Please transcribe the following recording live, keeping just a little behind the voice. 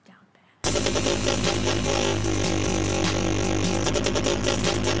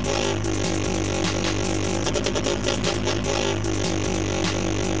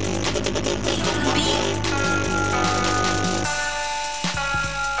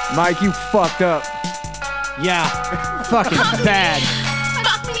Mike, you fucked up. Yeah, fucking bad.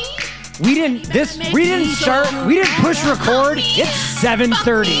 We didn't push record. It's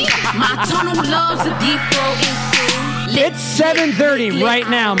 7:30. My tunnel loves a deep throat. It's 7:30 right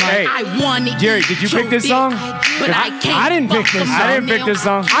now, Mike. Hey, Jerry, did you pick this song? I didn't pick this song. I didn't pick this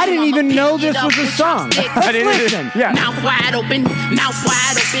song. I didn't even know this was a song. I didn't. Listen. Yeah. Mouth wide open, mouth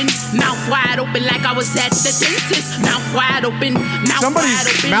wide open, mouth wide open like I was at the dentist. Mouth wide open, mouth Somebody's wide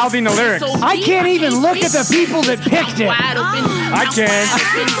open. mouthing the lyrics. I can't even look at the people that picked it. Wide open, I can.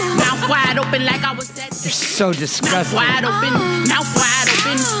 Mouth wide open like I was at the You're so Mouth disgusting. wide open, mouth wide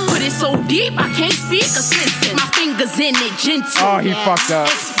open. Put it so deep I can't speak a sentence. My fingers in it, gentle. Oh, he fucked up.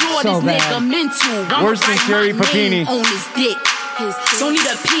 Explore So this bad. nigga mental. Worse than Sherry Papini. On his dick. Don't need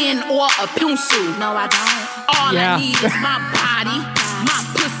a pen or a pencil. No, I don't. All Yeah. I need is my body, my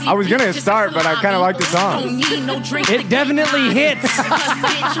pussy. I was gonna start, but I kinda like the song. Don't need no drink It definitely hits. Because,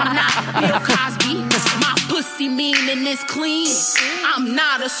 bitch, I'm not Bill Cosby. My pussy mean and it's clean. I'm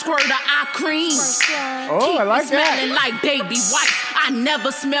not a squirter, I cream. Oh, I like Smelling that. like baby wipes. I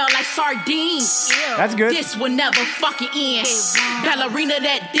never smell like sardines. That's good. This will never fucking end. Ballerina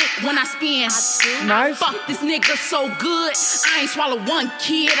that dick when I spin. Nice. Fuck this nigga so good. I ain't swallow one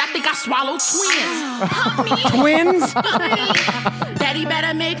kid. I think I swallowed twins. Twins? Daddy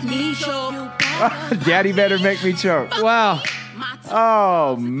better make me sure. Daddy better make me choke. Wow.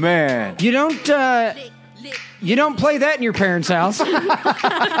 Oh, man. You don't play that in your parents' house.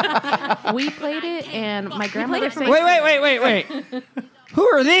 We played it, and my grandmother sang. Wait. Who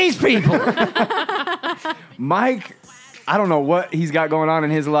are these people? Mike, I don't know what he's got going on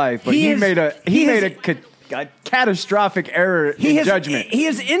in his life, but he made a catastrophic error in judgment. He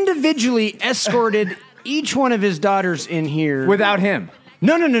has individually escorted each one of his daughters in here. Without him.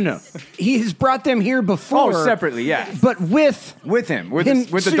 No. He has brought them here before. Oh, separately, yeah. But with him, with him,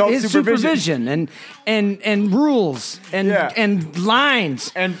 adult his supervision. and rules and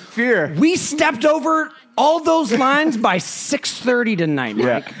lines. And fear. We stepped over all those lines by 6:30 tonight,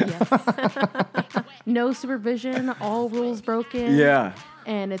 Mike. Yes. No supervision, all rules broken. Yeah.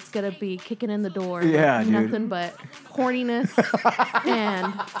 And it's going to be kicking in the door. Yeah, dude. Nothing but horniness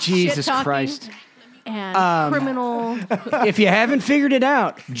and Jesus shit-talking Christ. And criminal. If you haven't figured it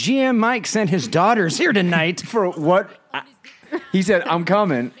out, GM Mike sent his daughters here tonight. For what? He said, I'm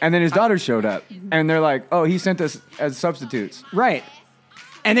coming. And then his daughter showed up. And they're like, oh, he sent us as substitutes. Right.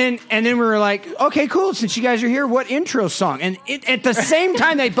 And then we were like, okay, cool. Since you guys are here, what intro song? And at the same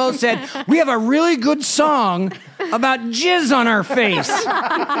time, they both said, we have a really good song about jizz on our face.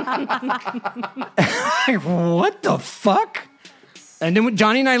 What the fuck? And then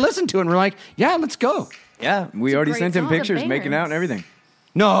Johnny and I listened to it, and we're like, yeah, let's go. Yeah, we already sent him song. pictures, making out and everything.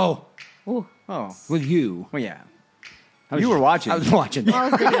 No. Ooh. Oh, With you. well, yeah. You were watching. I was watching.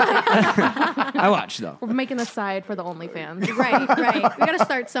 I watched, though. We're making a side for the OnlyFans. Right. We got to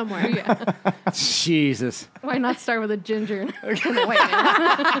start somewhere. Yeah. Jesus. Why not start with a ginger and a white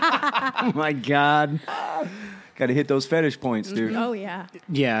man? Oh, my God. Got to hit those fetish points, dude. Oh, yeah.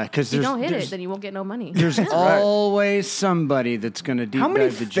 Yeah, because If you there's... don't hit there's- it, then you won't get no money. There's always somebody that's going to deep How many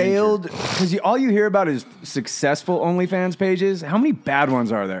dive the ginger. failed? Because all you hear about is successful OnlyFans pages. How many bad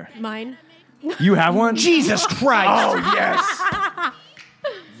ones are there? Mine. You have one? Jesus Christ. Oh, yes.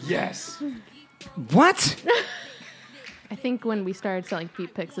 Yes. What? I think when we started selling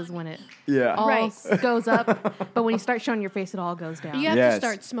feet pics is when it Yeah. all Right. goes up. But when you start showing your face, it all goes down. You have Yes. to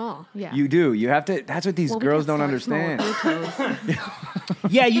start small. Yeah. You do. You have to. That's what these Well, we girls can don't start small understand. with your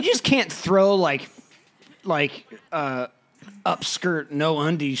toes. Yeah, you just can't throw like upskirt, no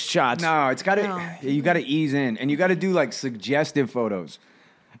undies shots. No, it's got to. No. You got to ease in, and you got to do like suggestive photos.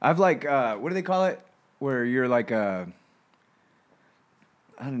 I've like, what do they call it? Where you're like not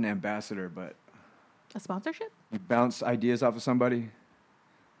an ambassador, but A sponsorship? you bounce ideas off of somebody.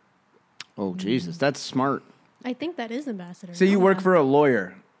 Oh, Jesus, that's smart. I think that is ambassador. Say you work for a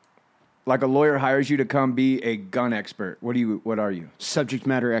lawyer. Like a lawyer hires you to come be a gun expert. What are you? Subject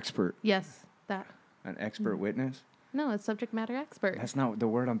matter expert. Yes. That. An expert witness? No, it's subject matter expert. That's not the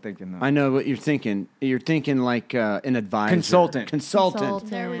word I'm thinking, though. I know what you're thinking. You're thinking like an advisor. Consultant. Consultant.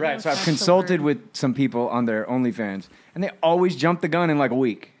 There we Right, go. so I've That's the consulted word. with some people on their OnlyFans, and they always jump the gun in like a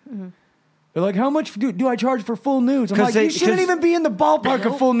week. They're like, how much do I charge for full nudes? I'm 'Cause like, they- you shouldn't 'cause- even be in the ballpark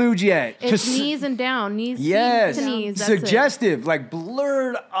of full nudes yet. It's knees and down, knees Yes, to knees. That's suggestive, like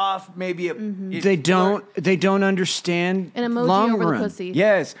blurred off. Maybe They don't understand An emoji long over run. the pussy.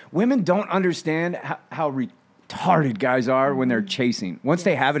 Yes, women don't understand how retarded guys are when they're chasing. Once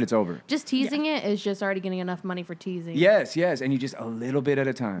they have it, it's over. Just teasing it is just already getting enough money for teasing. Yes, and you just a little bit at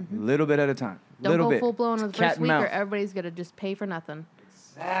a time, little bit at a time, Don't little go bit. full blown in the Cat first and week, or mouse. everybody's gonna just pay for nothing.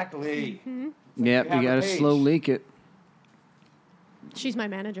 Exactly. Yep, have you a got to page. slow leak it. She's my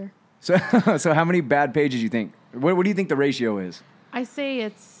manager. So, so how many bad pages you think? What do you think the ratio is? I say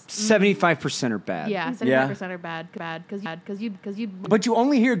it's 75% are bad. yeah, 75% are bad, because you. But you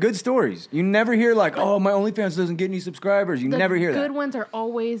only hear good stories. You never hear like, oh, my OnlyFans doesn't get any subscribers. You the never hear good that. ones are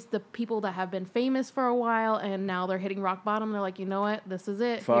always the people that have been famous for a while and now they're hitting rock bottom. They're like, you know what, this is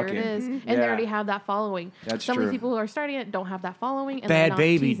it. Fuck Here it. it is, and Yeah. they already have that following. That's Some of true. the people who are starting it don't have that following. And they're Bad not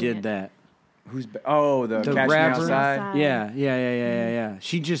Baby teasing did it. that. Who's the The Catch Me rapper? Outside? Yeah.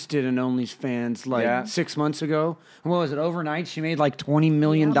 She just did an OnlyFans like Yeah. 6 months ago. What was it? Overnight, she made like $20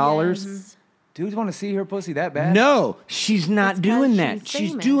 million. Yes. Dudes want to see her pussy that bad? No, she's not It's 'cause doing that. she's She's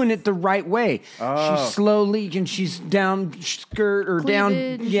famous. doing it the right way. Oh. She's slowly and she's down skirt or down.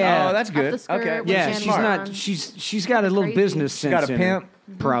 Cleavage. Yeah. Oh, that's Up good. the skirt Okay. with yeah. the She's Smart. not. She's got a little Crazy. business sense. got a in her,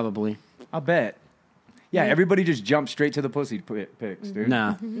 pimp. probably. I'll bet. Yeah, everybody just jumps straight to the pussy pics, dude.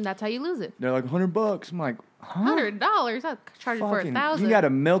 Nah. And that's how you lose it. They're like $100. I'm like, huh? $100. I charge it for Fucking- $1,000. you got to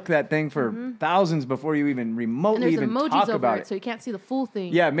milk that thing for thousands before you even and remotely there's even emojis talk over about it, it. so you can't see the full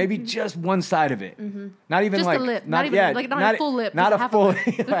thing. Yeah, maybe just one side of it. Not even Just like the lip. Not, Not even- yeah, like, not a full lip, Not just a half a full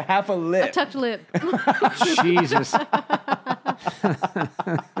lip. half a lip. A tucked lip. Jesus.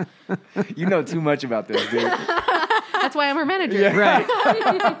 You know too much about this, dude. That's why I'm her manager.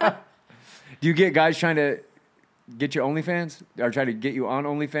 Right. Do you get guys trying to get your OnlyFans or try to get you on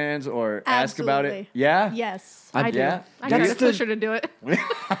OnlyFans or ask about it? Absolutely. Yeah. Yes. I do. Yeah. I That's try to push her to do it.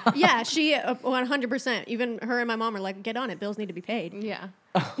 Yeah, she 100%. Even her and my mom are like, get on it. Bills need to be paid. Yeah.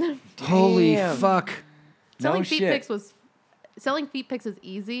 Holy Damn. fuck. Selling No feet shit. pics selling feet pics is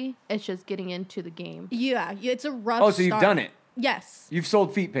easy. It's just getting into the game. Yeah, it's a rough. Oh, so you've start. done it. Yes, You've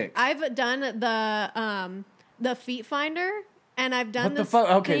sold feet pics. I've done the Feet Finder, and I've done What the this fuck?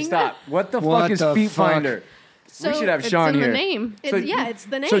 Okay, thing- stop. What the What fuck is the Feet fuck? Finder? So we should have It's Sean in here. the name. It's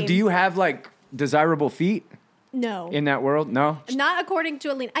the name. So do you have like desirable feet No, in that world? No. not according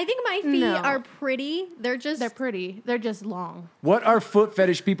to Aline. I think my feet No. are pretty. They're just They're pretty. They're just long. What are foot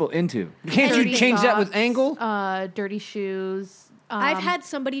fetish people into? Can't you Dirty change that with socks, angle? Dirty shoes. I've had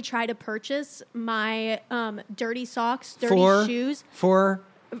somebody try to purchase my dirty socks, dirty For shoes for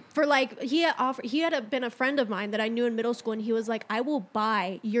for like he had been a friend of mine that I knew in middle school, and he was like, I will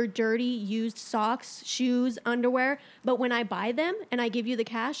buy your dirty used socks, shoes, underwear, but when I buy them and I give you the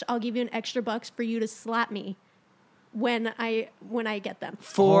cash, I'll give you an extra $1 for you to slap me when I get them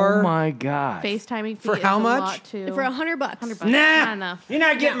for Oh my god. FaceTiming feet For is how a much? lot too. for $100. $100. Nah, Not enough. you're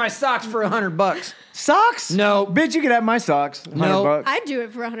not getting my socks for $100. Socks? No. Bitch, you could have my socks. No. $100. I'd do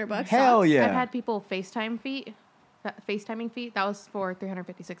it for $100. Hell socks. yeah. I've had people FaceTiming feet. That was for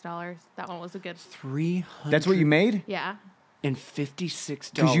 $356. That one was a good. That's what you made? Yeah,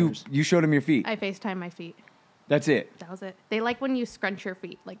 $56. Because you showed him your feet. I FaceTime my feet. That's it. That was it. They like when you scrunch your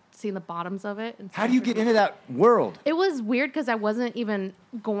feet, like seeing the bottoms of it. And How do you get into that world? It was weird because I wasn't even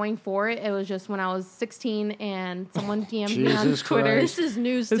going for it. It was just when I was 16 and someone DM'd me on Jesus Twitter. Christ. This is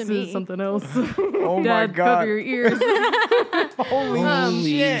news to me. else. Oh my Dad, god. cover your ears. Holy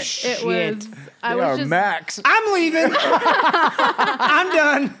It shit. was. I They was are just max. I'm leaving. I'm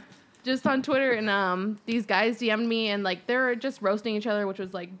done. just on Twitter, and these guys DM'd me, and like they were just roasting each other, which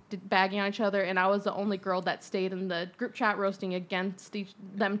was like bagging on each other, and I was the only girl that stayed in the group chat roasting against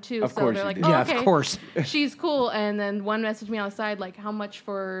them too. Of so course they're you like, did. oh, Yeah, okay, of course. she's cool. And then one messaged me on the side like, how much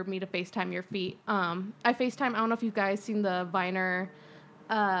for me to FaceTime your feet? I FaceTime. I don't know if you guys seen the Viner.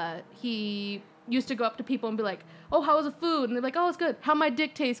 He used to go up to people and be like, oh, how was the food? And they're like, oh, it's good. How my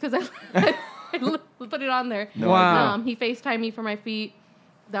dick taste? Because I put it on there. Wow. He FaceTimed me for my feet.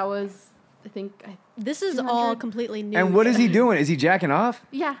 That was, I think, This is all completely new. And what is he doing? Is he jacking off?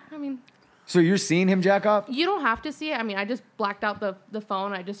 yeah, I mean, So you're seeing him jack off? you don't have to see it. I mean, I just blacked out the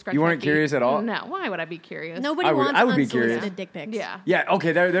phone. I just scratched You my weren't feet. curious at all? No. Why would I be curious? Nobody I would- wants I would be unsolicited curious. dick pics. Yeah. Yeah,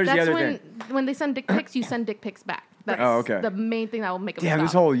 okay, there's the That's other when thing. when they send dick pics, you send dick pics back. That's Oh, okay. the main thing that will make them Damn, stop.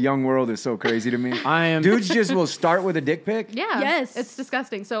 this whole young world is so crazy to me. I am. Dudes just will start with a dick pic? Yeah. Yes. It's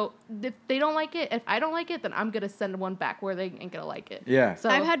disgusting. So if they don't like it, if I don't like it, then I'm going to send one back where they ain't going to like it. Yeah. So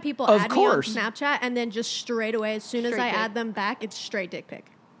I've had people Of add course. me on Snapchat, and then just straight away, as soon as Straight I dick. add them back, it's straight dick pic.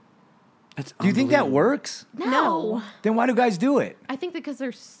 That's Do you think that unbelievable. works? No. Then why do guys do it? I think because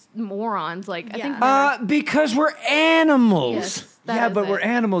they're morons. Like I think. Yeah. Because we're animals. Yes, that Yeah, is but we're it.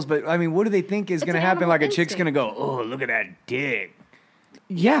 animals. But I mean, what do they think is It's going to an happen? animal Like a chick's going to instinct. go, "Oh, look at that dick."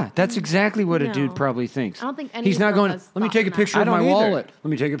 Yeah, that's exactly what a dude No. probably thinks. I don't think any he's not girl going. has Let me thought take a that. picture I of my don't either. wallet. Let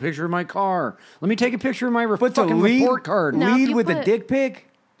me take a picture of my car. Let me take a picture of my But to fucking lead, report card. Now, if lead you with a put- dick pic,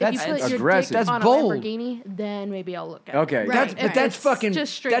 If you that's put your aggressive. dick That's on bold. a Lamborghini, then maybe I'll look at Okay. it. Right. But that's It's fucking.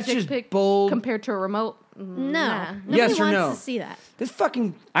 just straight That's dick just pic bold. compared to a remote. No. Nah. Nobody Yes or wants no? to see that. This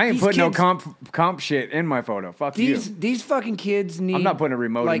fucking. I ain't these putting no kids- comp shit in my photo. Fuck These you. these fucking kids need. I'm not putting a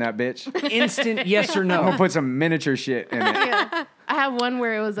remote like, in that bitch. Instant yes or I'm no. gonna put some miniature shit in it. Yeah. I have one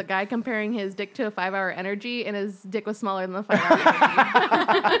where it was a guy comparing his dick to a 5-hour energy, and his dick was smaller than the 5-hour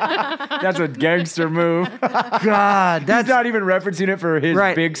energy. That's a gangster move. God, He's that's not even referencing it for his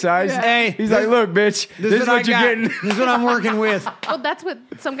Right. big size. Hey, He's like, look, bitch, this is I what you're got. getting. This is what I'm working with. Well, that's what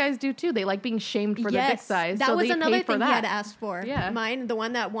some guys do too. They like being shamed for their dick size. That so was they another pay for thing that. he had asked for. Yeah. Mine, the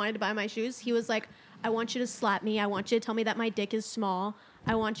one that wanted to buy my shoes, he was like, I want you to slap me. I want you to tell me that my dick is small.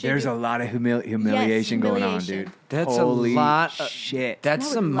 I want you There's to a lot of humiliation going on, humiliation. dude. That's Holy a lot. shit. That's I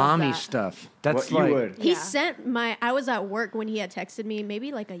would some love mommy that. stuff. That's what like you would. He Yeah. sent I was at work when he had texted me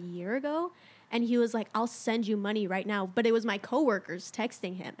maybe like a year ago, and he was like, I'll send you money right now. But it was my coworkers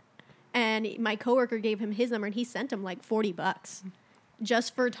texting him. And my coworker gave him his number, and he sent him like $40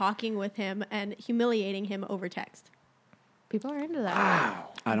 just for talking with him and humiliating him over text. People are into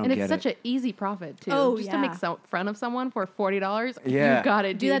that. I don't And it's get such it. an easy profit too. Oh, just yeah. to make fun of someone for $40. Yeah. You got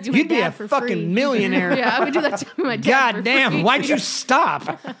it, Do dude. that to You- my You'd be dad a for fucking free. millionaire. yeah, I would do that to my dad. God for damn! free. Why'd you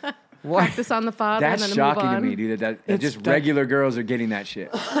stop? Why? Practice on the father That's and then shocking move to on. me, dude. That It's just that- regular girls are getting that shit.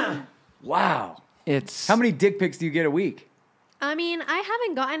 Wow. It's How many dick pics do you get a week? I mean, I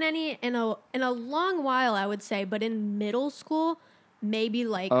haven't gotten any in a long while, I would say, but in middle school, maybe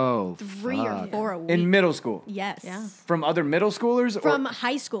like Oh, 3 or fuck. 4 a week. In middle school? Yes. Yeah. From other middle schoolers? From Or,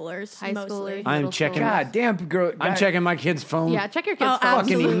 high schoolers, High mostly. schoolers. I'm middle checking- schoolers. God damn, girl. I'm God, checking my kid's phone. Yeah, check your kids' Oh, phones.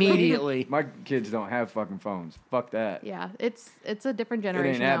 fucking absolutely. immediately. My kids don't have fucking phones. Fuck that. Yeah, it's a different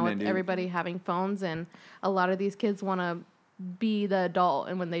generation now happening, with dude. everybody having phones, and a lot of these kids want to be the adult,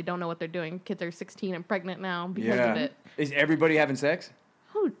 and when they don't know what they're doing, kids are 16 and pregnant now because of it. Is everybody having sex?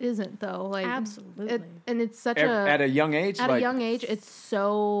 Who isn't though? Like Absolutely. and it's such At a young age? at a Like, young age, it's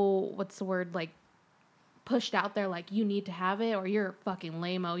so what's the word like pushed out there like you need to have it or you're fucking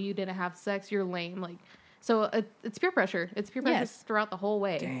lame-o. You didn't have sex, you're lame. Like so it's peer pressure. It's peer pressure Yes. throughout the whole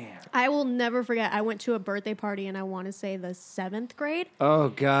way. Damn. I will never forget. I went to a birthday party, and I want to say the 7th grade. Oh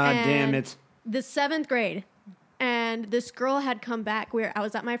god damn And it! The 7th grade. And this girl had come back. I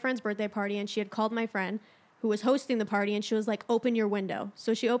was at my friend's birthday party, and she had called my friend who was hosting the party, and she was like, open your window.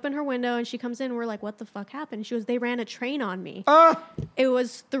 So she opened her window, and she comes in, and we're like, what the fuck happened? She goes, they ran a train on me. It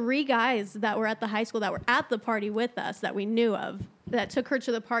was 3 guys that were at the high school that were at the party with us that we knew of that took her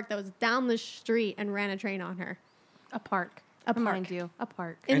to the park that was down the street and ran a train on her. A park. A Remind park. you, a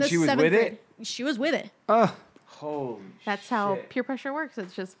park. In And the she was 7th with grade. it? She was with it. Holy That's how shit. peer pressure works.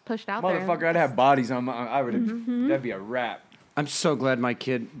 It's just pushed out there. Motherfucker, I'd have bodies on my. I would have. Mm-hmm. That'd be a wrap. I'm so glad my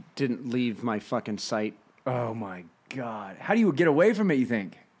kid didn't leave my fucking sight. Oh my god. How do you get away from it? You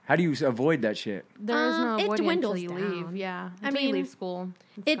think? How do you avoid that shit? There is no It avoiding until dwindles you down. leave. Yeah, I until you mean, leave school.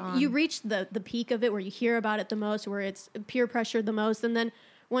 It's gone. You reach the peak of it where you hear about it the most, where it's peer pressure the most, and then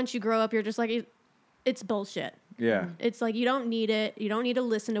once you grow up, you're just like, it's bullshit. Yeah. It's like you don't need it. You don't need to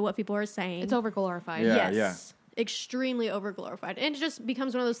listen to what people are saying. It's over glorified. Yeah. yes, extremely overglorified, and it just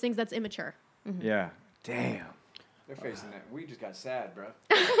becomes one of those things that's immature. Yeah. Damn. They're facing that. We just got sad, bro.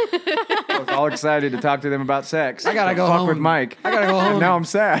 I was all excited to talk to them about sex. I gotta go fuck home. with Mike. I gotta go home. And now I'm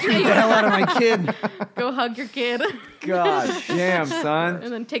sad. Get the hell out of my kid. Go hug your kid God damn, son.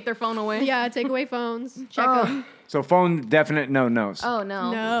 and then take their phone away. Yeah, take away phones, check them. So phone definite no-nos. Oh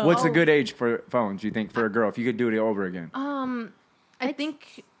no. No. What's a good age for phones, you think, for a girl, if you could do it over again? I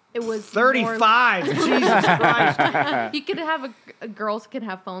think it was 35. Jesus Christ. You could have girls can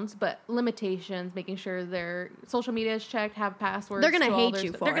have phones, but limitations, making sure their social media is checked, have passwords. They're gonna to all hate their you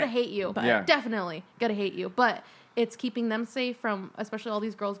stuff. for They're gonna it, hate you. but- Yeah. Definitely gonna hate you. But it's keeping them safe from, especially all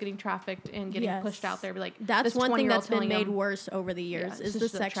these girls getting trafficked and getting Yes. pushed out there. Be like, That's this one thing 20-year-old that's been telling made them- worse over the years Yeah, is it's the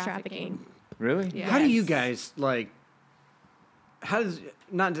just sex trafficking. Really? Yeah. How do you Yes. guys like? How does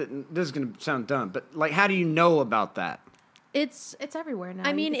not? This is gonna sound dumb, but like, how do you know about that? It's It's everywhere now. I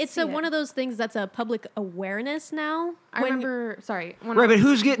You mean, can it's see it. one of those things that's a public awareness now. I When- remember. Sorry. When Right, but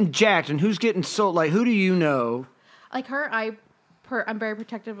who's getting jacked and who's getting sold? Like, who do you know? like her, I'm very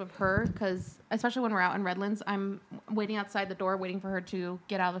protective of her because especially when we're out in Redlands, I'm waiting outside the door, waiting for her to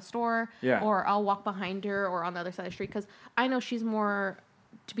get out of the store. Yeah. Or I'll walk behind her or on the other side of the street because I know she's more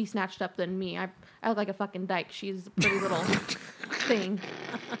to be snatched up than me. I look like a fucking dyke. She's a pretty little thing.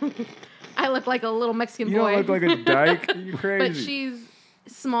 I look like a little Mexican You boy. don't look like a dyke. You crazy. But she's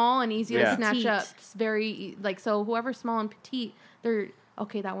small and easy Yeah. to snatch Petite. up. It's very like so. Whoever's small and petite, they're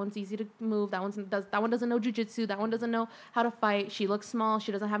okay. That one's easy to move. That one doesn't know jujitsu. That one doesn't know how to fight. She looks small.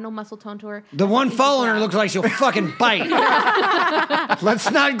 She doesn't have no muscle tone to her. The one Easy following her grab. looks like she'll fucking bite. Let's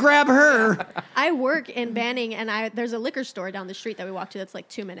not grab her. I work in Banning, and there's a liquor store down the street that we walk to that's like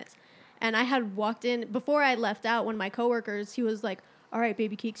 2 minutes. And I had walked in before I left out. One of my coworkers, he was like, "All right,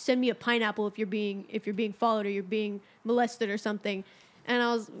 baby Keek, send me a pineapple if you're being followed or you're being molested or something."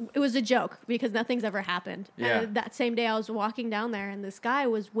 And it was a joke because nothing's ever happened. Yeah. And that same day I was walking down there and this guy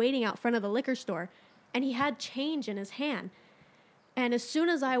was waiting out front of the liquor store and he had change in his hand. And as soon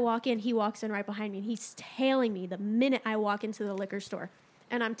as I walk in, he walks in right behind me and he's tailing me the minute I walk into the liquor store.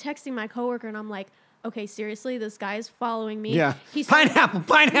 And I'm texting my coworker and I'm like, okay, seriously, this guy's following me. Yeah. He's Pineapple.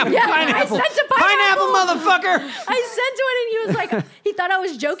 Yeah, I sent a pineapple. motherfucker. I sent to it and he was like, he thought I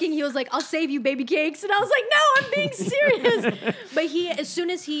was joking. He was like, I'll save you baby cakes. And I was like, no, I'm being serious. But as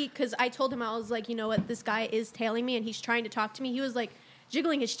soon as because I told him, I was like, you know what, this guy is tailing me and he's trying to talk to me. He was like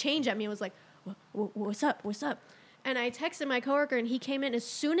jiggling his change at me and was like, what's up? What's up? And I texted my coworker and he came in. As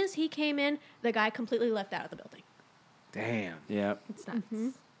soon as he came in, the guy completely left out of the building. Damn. Yeah. It's nuts. Mm-hmm.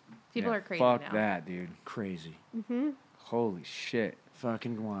 People Yeah, are crazy Fuck now. that, dude. Crazy. Holy shit.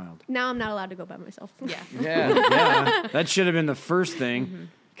 Fucking wild. Now I'm not allowed to go by myself. Yeah. Yeah. Yeah. That should have been the first thing.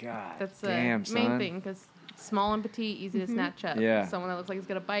 God. That's the damn, main son. thing because small and petite, easy to snatch up. Yeah. Someone that looks like he's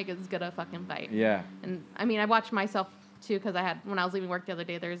gonna bite is gonna fucking bite. Yeah. And I mean, I watched myself too because when I was leaving work the other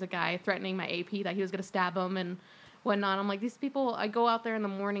day, there was a guy threatening my AP that he was gonna stab him and whatnot. I'm like, these people. I go out there in the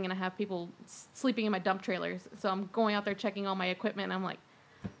morning and I have people sleeping in my dump trailers. So I'm going out there checking all my equipment. And I'm like,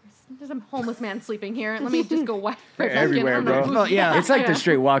 there's a homeless man sleeping here. Let me just go wipe. They're everywhere, bro. Well, yeah. It's like the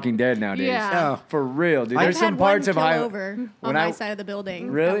straight Walking Dead nowadays. Yeah. Oh. For real, dude. I've There's some had parts one of kill high over when on my I- side of the building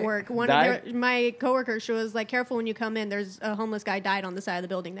Really? at work. Died? My coworker, she was like, "Careful when you come in. There's a homeless guy died on the side of the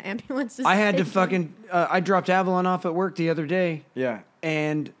building. The ambulance is." I had to fucking. I dropped Avalon off at work the other day. Yeah.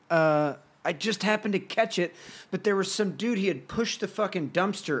 And I just happened to catch it, but there was some dude. He had pushed the fucking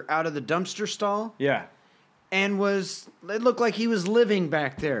dumpster out of the dumpster stall Yeah. and it looked like he was living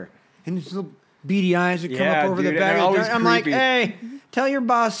back there. And his little beady eyes would come Yeah, up over dude, the and they're back. always I'm like, creepy. hey, tell your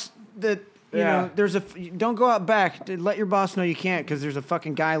boss that. You Yeah. know, don't go out back. Let your boss know you can't because there's a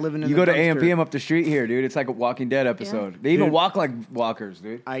fucking guy living in You the go to dumpster. AMPM up the street here, dude. It's like a Walking Dead episode. They even Dude. walk like walkers,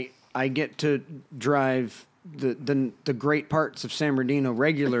 dude. I get to drive the great parts of San Bernardino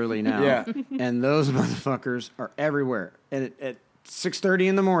regularly now. Yeah. And those motherfuckers are everywhere. And at 6:30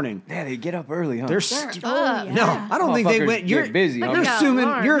 in the morning. Yeah, they get up early, huh? They're Oh, yeah. No, I don't think they Motherfuckers went. get busy, huh? You're Like assuming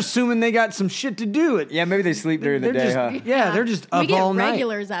alarm. you're assuming they got some shit to do. Yeah, maybe they sleep during the They're day, just, huh? Yeah, they're just we up get all night.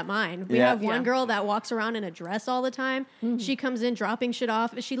 regulars at mine. We Yeah. have one Yeah. girl that walks around in a dress all the time. She comes in dropping shit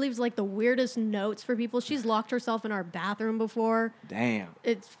off. She leaves like the weirdest notes for people. She's locked herself in our bathroom before. Damn.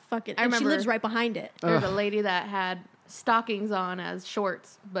 It's fucking. I And she remember- lives right behind it. There was a lady that had stockings on as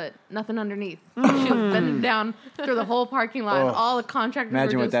shorts, but nothing underneath. She was bending down through the whole parking lot. and Oh. all the contractors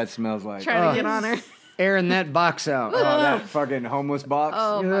Imagine were what that just smells like. trying to get on her. Airing that box out. Oh, that fucking homeless box.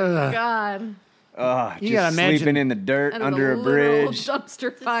 Oh my Ugh. god! Ugh, You just gotta imagine- sleeping in the dirt And under a literal bridge.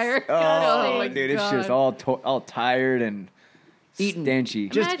 dumpster fire. Oh, my dude, it's God. just all tired and Eating-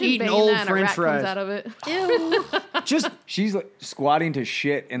 stenchy. just Imagine eating banging old that and a French rat fries. comes out of it. Ew. Just She's like squatting to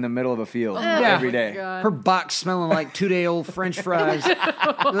shit in the middle of a field Yeah. every day. God. her box smelling like 2-day-old French fries.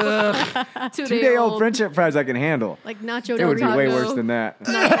 2-day-old French fries I can handle. Like nacho It would be Doritos. way worse than that.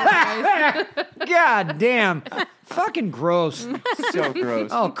 God damn. Fucking gross. So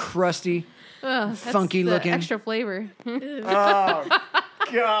gross. All crusty. Ugh, Funky that's the looking. extra flavor. God.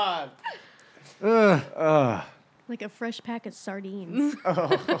 Like a fresh pack of sardines.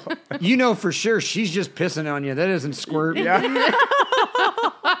 You know for sure she's just pissing on you. That isn't squirt. Yeah.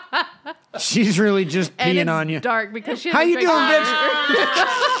 She's really just And peeing it's on you. dark because she How you hasn't doing, drank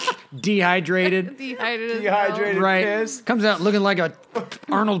bitch? Dehydrated. Dehydrated. as Dehydrated. hell. Right. Piss. Comes out looking like a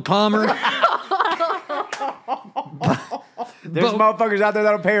Arnold Palmer. There's But- motherfuckers out there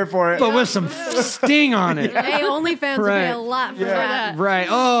that'll pay her for it. but with some sting on it. Hey, OnlyFans will Right. pay a lot for that. Right.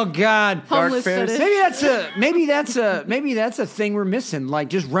 Oh God. Homeless Dark fetish. fetish. Maybe that's a thing we're missing. Like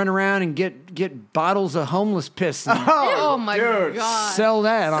just run around and get get bottles of homeless piss and Oh my dude. god. sell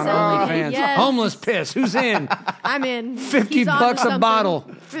that on Sell it, OnlyFans. yes. Homeless piss. Who's in? I'm in. 50 He's on to bucks a something. bottle.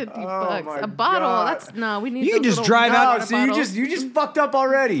 50 Oh bucks. my A bottle. God. That's no, we need You can those just little drive out- Oh, water see, you bottles. just fucked up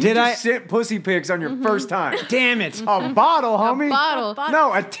already. Did you I- just sent pussy pics on your first time. Damn it. A bottle, homie. bottle.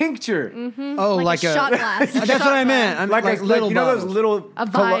 No, a tincture. Oh, Like, a shot glass. That's what I meant. I'm Like, a little, you know bottles. those little, A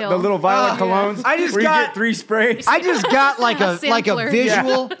vial. the little violet Oh, colognes. I just where got- you get 3 sprays. I just got like a Sampler.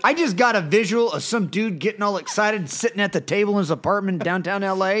 visual. I just got a visual of some dude getting all excited, sitting at the table in his apartment in downtown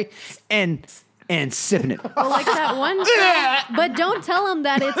LA, and sipping it. Well, like that one. But don't tell him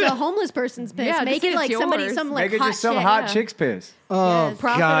that it's a homeless person's piss. Yeah, just Make say it it's like somebody, yours. some like Make it hot just some chick. hot yeah. chick's piss. Oh Yes.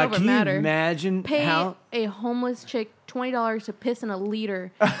 Profit God! over Can matter. you imagine Pay how? a homeless chick $20 to piss in a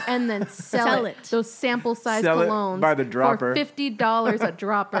liter and then sell, Sell it. it. Those sample size Sell it colognes by the dropper. for $50 a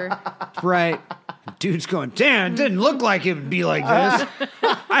dropper. Right? Dude's going. Damn! It didn't look like it would be like this.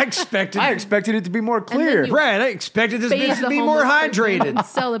 I expected. I expected it to be more then clear. you- Right, I expected this Bathe bitch to the be more homeless person hydrated. and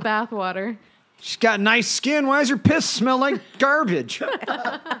sell the bathwater. She's got nice skin. Why does her piss smell like garbage?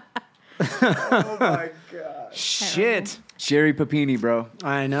 Oh my god. Shit. Sherry Papini, bro.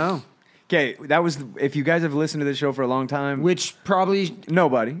 I know. Okay, that was. If you guys have listened to this show for a long time, Which probably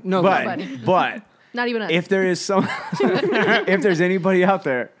nobody. Nobody. But Not even us. if there is some, if there's anybody out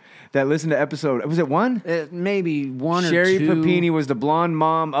there that listened to episode, was it 1? maybe one Sherry or two. Papini was the blonde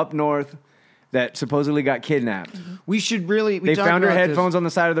mom up north that supposedly got kidnapped. We should really. We They talked found her about this. headphones on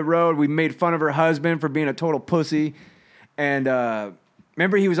the side of the road. We made fun of her husband for being a total pussy. And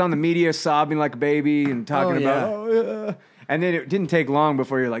remember, he was on the media sobbing like a baby and talking about, and then it didn't take long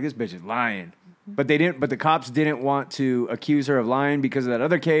before you're like, this bitch is lying. But they didn't. But the cops didn't want to accuse her of lying because of that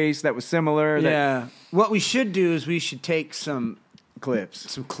other case that was similar. Yeah. What we should do is we should take some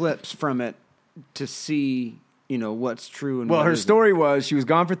clips. clips from it to see, what's true and Well, what her isn't. story was she was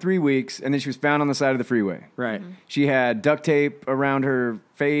gone for 3 weeks, and then she was found on the side of the freeway. Right. She had duct tape around her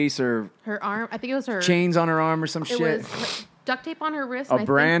face or her arm, I think it was her. chains on her arm or some It shit. was duct tape on her wrist. A and I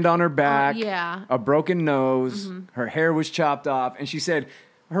brand think- on her back. yeah. A broken nose. Her hair was chopped off, and she said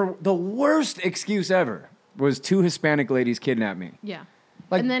the worst excuse ever was 2 Hispanic ladies kidnapped me. Yeah.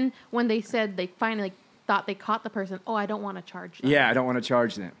 Like- and then when they said they finally thought they caught the person, I don't want to charge them. Yeah, I don't want to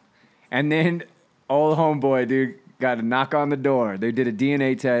charge them. And then old homeboy, dude, got a knock on the door. They did a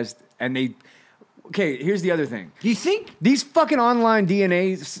DNA test, and they. Okay, here's the other thing. Do you think? These fucking online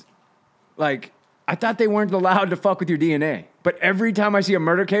DNAs, like, I thought they weren't allowed to fuck with your DNA. But every time I see a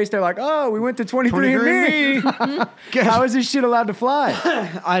murder case, they're like, oh, we went to 23andMe. How is this shit allowed to fly?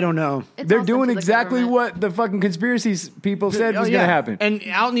 I don't know. It's They're all doing sent to the exactly government. what the fucking conspiracy people said was Oh, going to happen. And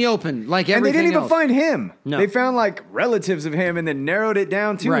out in the open, like And they everything didn't even else. find him. No. They found like relatives of him and then narrowed it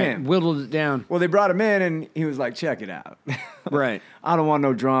down to right. him. Whittled it down. Well, they brought him in and he was like, check it out. Right. I don't want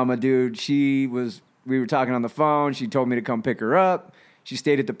no drama, dude. We were talking on the phone. She told me to come pick her up. She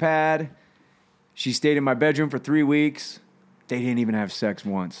stayed at the pad. She stayed in my bedroom for 3 weeks. They didn't even have sex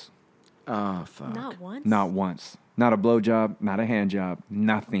once. Oh fuck. Not once. Not once. Not a blowjob, not a hand job,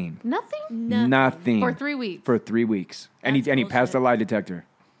 nothing. Nothing? Nothing. For 3 weeks. For 3 weeks. And he That's passed the bullshit. lie detector.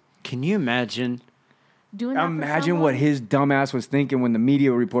 Can you imagine? Doing that for Imagine someone? what his dumbass was thinking when the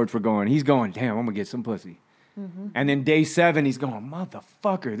media reports were going. He's going, damn, I'm going to get some pussy. And then day 7, he's going,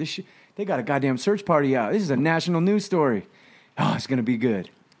 motherfucker, this shit, they got a goddamn search party out. This is a national news story. Oh, it's going to be good.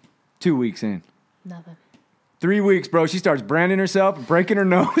 2 weeks in. Nothing. 3 weeks, bro. She starts branding herself, breaking her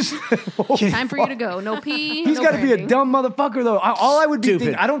nose. Time for you to go. No pee. He's no got to be a branding. dumb motherfucker, though. All I would be Stupid.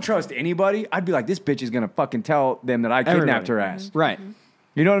 thinking, I don't trust anybody. I'd be like, this bitch is going to fucking tell them that I kidnapped Everybody. her ass. Right.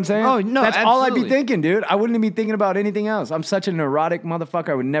 You know what I'm saying? Oh, no, That's all I'd be absolutely. thinking, dude. I wouldn't be thinking about anything else. I'm such a neurotic motherfucker.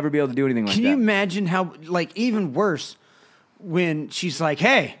 I would never be able to do anything like Can that. you imagine how, like, even worse when she's like,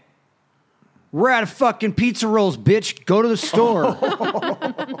 hey, we're out of fucking pizza rolls, bitch. Go to the store.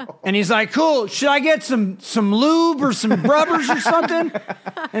 And he's like, cool. Should I get some lube or some rubbers or something?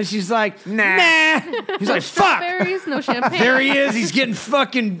 And she's like, nah. He's like, fuck. Strawberries, no champagne. There he is. He's getting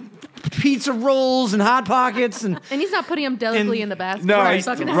fucking pizza rolls and Hot Pockets. And And he's not putting them delicately in the basket. No, Right. he's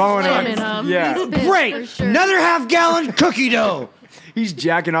Fucking throwing slamming them. 'em. Yeah. He's pissed great. for sure. Another half-gallon cookie dough. He's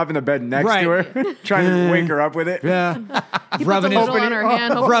jacking off in the bed next Right. to her, trying to wake her up with it. Yeah. He rubbing puts his, a little on her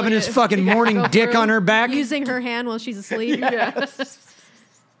hand. hopefully rubbing his it- fucking morning go dick through. on her back. Using her hand while she's asleep. Yeah.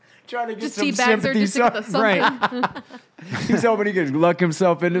 Trying to get Just some tea bags her sympathy. just to get the something. Right. He's hoping he can luck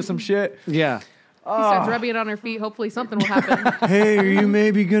himself into some shit. Yeah. He starts rubbing it on her feet. Hopefully something will happen. Hey, are you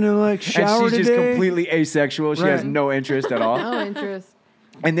maybe gonna like shower And she's today? just completely asexual. She has Right. no interest at all. No interest.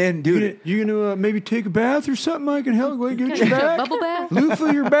 And then, dude, You gonna maybe take a bath or something? I can help. Get Can your I get a back. bubble bath?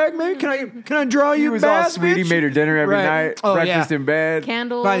 Loofah your back, maybe. Can I draw he you a was bath? all sweet. He bitch? made her dinner every Right. night, Oh, breakfast yeah. in bed.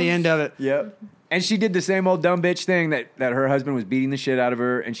 Candles. By the end of it. Yep. And she did the same old dumb bitch thing that her husband was beating the shit out of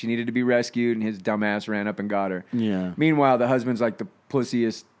her, and she needed to be rescued, and his dumbass ran up and got her. Yeah. Meanwhile, the husband's like the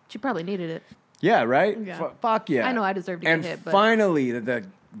pussiest. She probably needed it. Yeah, right? Yeah. Fuck yeah. I know I deserve to get and hit, but finally,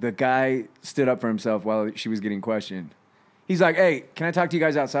 the guy stood up for himself while she was getting questioned. He's like, hey, can I talk to you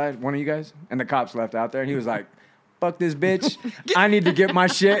guys outside? One of you guys? And the cops left out there, and he was like, fuck this bitch. I need to get my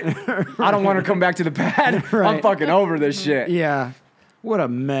shit. I don't want to come back to the pad. I'm Right. fucking over this shit. Yeah. What a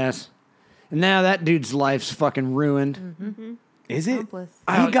mess. And now that dude's life's fucking ruined. Is it? Accomplice.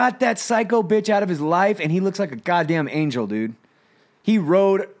 He got that psycho bitch out of his life, and he looks like a goddamn angel, dude. He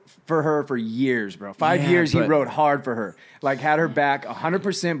rode for her for years, bro. 5 Yeah, years he but- rode hard for her. Like, had her back,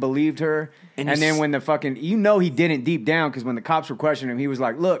 100% believed her. And And then he's- when the fucking, he didn't deep down, because when the cops were questioning him, he was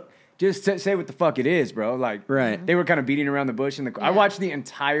like, look, just say what the fuck it is, bro. Like, Right. they were kind of beating around the bush. I Yeah. watched the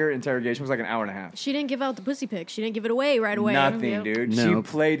entire interrogation. It was like an hour and a half. She didn't give out the pussy pic. She didn't give it away right away. Nothing, Yep. dude. Nope.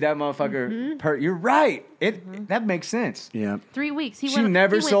 She played that motherfucker. You're right. That makes sense. Yeah. 3 weeks. She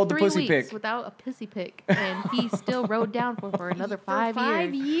never sold the pussy pic pic. without a pussy pic, and he still rode down for another For 5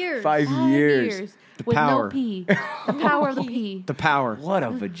 5 years. years. 5 years. with power. no pee. The power of the pee. The power. What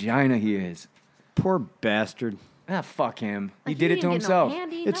a vagina he is. Poor bastard. Ah, fuck him. He Like, did it didn't to get no himself.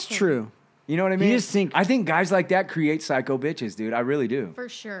 handy, It's nothing. true. You know what I mean? just think- I think guys like that create psycho bitches, dude. I really do. For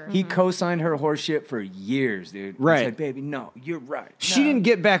sure. He co-signed her horse shit for years, dude. He Right. said, baby, no, you're right. She No." didn't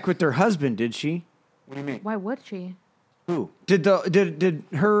get back with her husband, did she? What do you mean? Why would she? Who? Did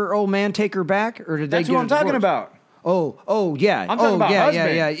her old man take her back, or did That's they? who get I'm a talking divorce? about. Oh, yeah. I'm talking about yeah,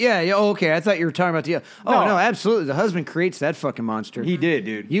 husband. yeah. Oh, okay. I thought you were talking about the. Oh No. no, absolutely. The husband creates that fucking monster. He did,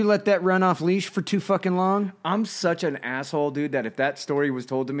 dude. You let that run off leash for too fucking long. I'm such an asshole, dude, that if that story was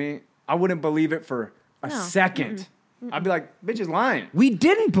told to me, I wouldn't believe it for a No. second. I'd be like, bitch is lying. We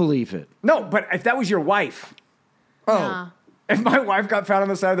didn't believe it. No, but if that was your wife, Oh, Nah. if my wife got found on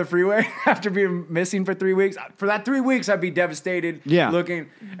the side of the freeway after being missing for 3 weeks, for that 3 weeks, I'd be devastated. Yeah. Looking.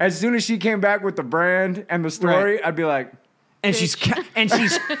 As soon as she came back with the brand and the story, Right. I'd be like, and she's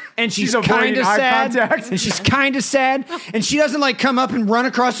She's avoiding kind of eye sad, contact. and she's kind of sad, and she doesn't like come up and run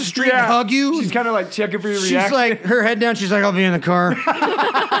across the street and hug you. She's kind of like checking for your She's reaction. like her head down. She's like, I'll be in the car.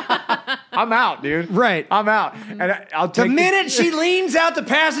 I'm out, dude. Right. I'm out. And I'll The take minute she leans out the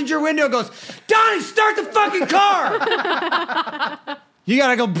passenger window, and goes, Donnie, start the fucking car. You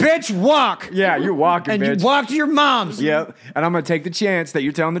gotta go, bitch, walk. Yeah, you're walking, And bitch. you walk to your mom's. Yep. And I'm going to take the chance that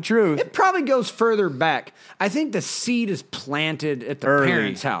you're telling the truth. It probably goes further back. I think the seed is planted at the Early.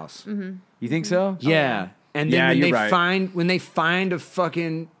 parents' house. You think so? Yeah. And then Yeah, when you're they right. find a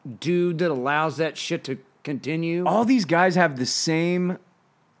fucking dude that allows that shit to continue. All these guys have the same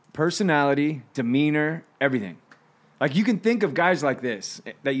personality, demeanor, everything. Like, you can think of guys like this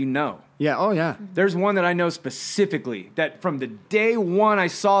that you know. Yeah, oh yeah. There's one that I know specifically that from the day one I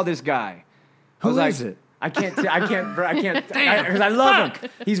saw this guy. I was Who like, is it? I can't, because I love him.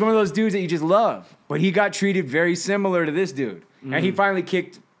 He's one of those dudes that you just love. But he got treated very similar to this dude. And he finally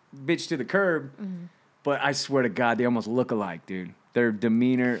kicked bitch to the curb. But I swear to God, they almost look alike, dude. Their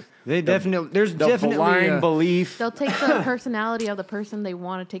demeanor. There's the definitely blind a- belief. They'll take the personality of the person they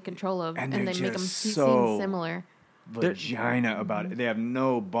want to take control of, And and, they're they make them just seem so- similar. Vagina about it. They have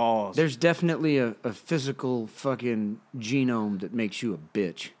no balls. There's definitely a physical fucking genome that makes you a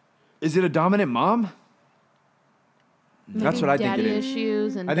bitch. Is it a dominant mom? That's what I think it Daddy is.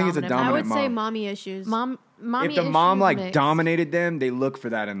 issues and I think it's a I dominant would say mom. mommy issues. mommy If the mom issues like mixed. dominated them, they look for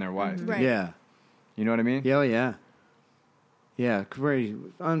that in their wife. Right. Yeah. You know what I mean? Yeah, oh, yeah. Yeah, crazy.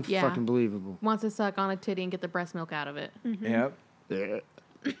 Yeah. Unfucking believable. wants to suck on a titty and get the breast milk out of it. Yep.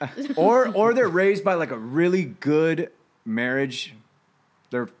 or they're raised by like a really good marriage.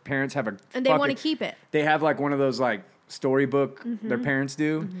 Their parents have a And they want to fucking- keep it. They have like one of those like storybook their parents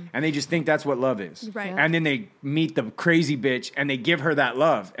do, and they just think that's what love is. Right. And then they meet the crazy bitch and they give her that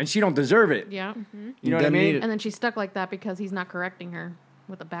love, and she don't deserve it. Yeah. You know what I Doesn't need mean? it. And then she's stuck like that because he's not correcting her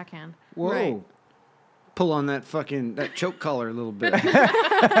with a backhand. Whoa. Right. Pull on that choke collar a little bit.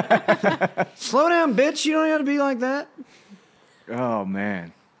 Slow down, bitch. You don't have to be like that. Oh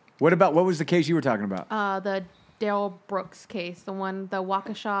man. What was the case you were talking about? The Daryl Brooks case, the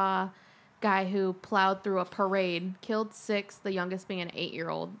Waukesha guy who plowed through a parade, killed 6, the youngest being an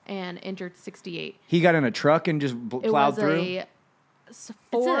 8-year-old, and injured 68. He got in a truck and just It plowed was through. a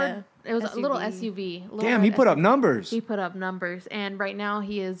Ford. It was a little SUV. SUV. a little Damn, he red put up SUV. numbers. He put up numbers, and right now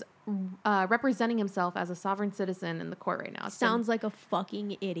he is representing himself as a sovereign citizen in the court right now. Sounds like a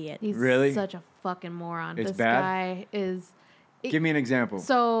fucking idiot. He's Really? such a fucking moron. It's This bad? guy is Give me an example.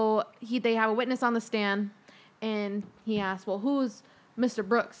 So they have a witness on the stand, and he asks, well, who's Mr.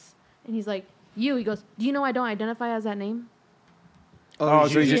 Brooks? And he's like, you. He goes, do you know I don't identify as that name? Oh,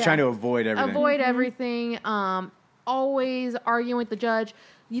 so he's just Yeah. trying to avoid everything. Avoid everything. Always arguing with the judge.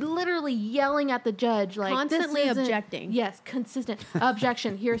 You literally yelling at the judge, like Constantly this isn't- objecting. Yes, consistent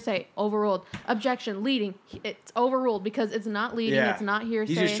objection, hearsay, overruled. Objection, leading. It's overruled because it's not leading. Yeah. It's not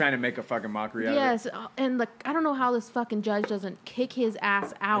hearsay. He's just trying to make a fucking mockery out of it. Yes, and I don't know how this fucking judge doesn't kick his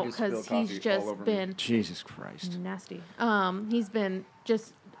ass out just spilled because coffee he's all just over me. been Jesus Christ. nasty. He's been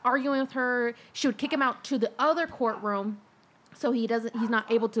just arguing with her. She would kick him out to the other courtroom, so he's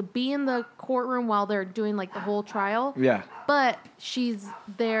not able to be in the courtroom while they're doing like the whole trial. Yeah. But she's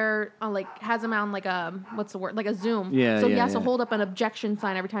there, like has him on like a what's the word, like a Zoom. Yeah, So he yeah, has to yeah. hold up an objection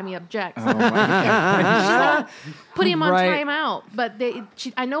sign every time he objects. Oh my God. Putting him on Right. timeout. But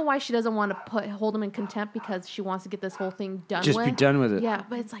I know why she doesn't want to hold him in contempt because she wants to get this whole thing done Just with. be done with it. Yeah,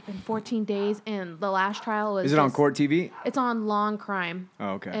 but it's like been 14 days, and the last trial was. Is it on just- court TV? It's on Long Crime.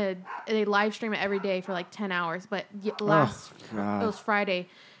 Oh, okay. They live stream it every day for like 10 hours. But last, it God. was Friday.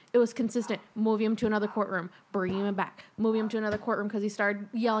 It was consistent. Moving him to another courtroom, bringing him back. Moving him to another courtroom because he started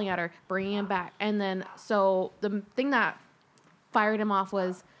yelling at her, bringing him back. And then, so the thing that fired him off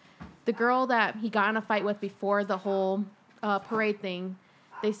was the girl that he got in a fight with before the whole parade thing.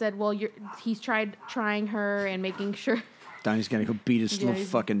 They said, well, he's trying her and making sure. Donnie's gonna go beat his Yeah, little he's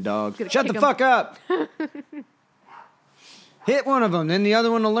fucking dog. gonna Shut kick the him. fuck up. Hit one of them, then the other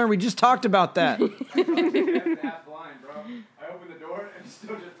one will learn. We just talked about that. Half blind, bro. I opened the door and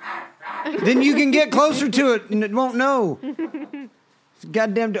still just. Then you can get closer to it and it won't know.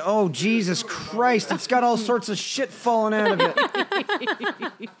 Goddamn. Oh, Jesus Christ. It's got all sorts of shit falling out of it.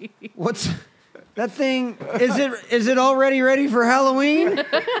 What's that thing? Is it already ready for Halloween?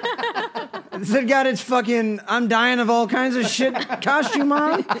 Has it got its fucking I'm dying of all kinds of shit costume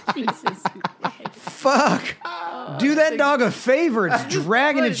on? Jesus. Fuck. Do that dog a favor. It's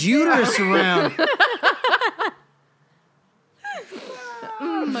dragging its uterus around.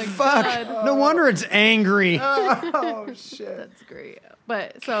 Oh my Fuck. God. No wonder it's angry. Oh shit. That's great.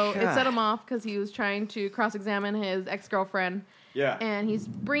 But so it set him off because he was trying to cross-examine his ex-girlfriend. Yeah. And he's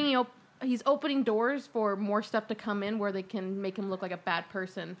he's opening doors for more stuff to come in where they can make him look like a bad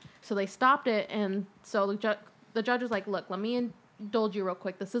person. So they stopped it, and so the judge was like, "Look, let me indulge you real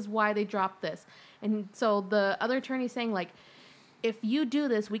quick. This is why they dropped this." And so the other attorney's saying, like, if you do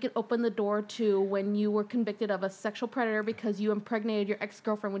this, we could open the door to when you were convicted of a sexual predator because you impregnated your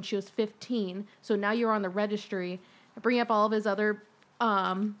ex-girlfriend when she was 15. So now you're on the registry. Bring up all of his other,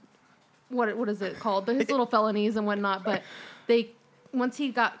 what is it called? His little felonies and whatnot. But once he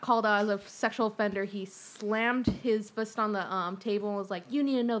got called out as a sexual offender, he slammed his fist on the table and was like, "You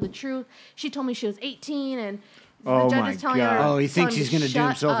need to know the truth. She told me she was 18 and." Oh The judge my is telling God. her, Oh, he thinks telling he's him gonna do shut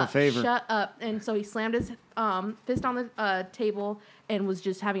himself a up, favor. Shut up! And so he slammed his fist on the table and was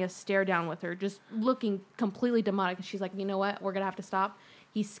just having a stare down with her, just looking completely demonic. And she's like, "You know what? We're gonna have to stop.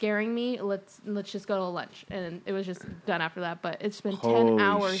 He's scaring me. Let's just go to lunch." And it was just done after that. But it's been 10 Holy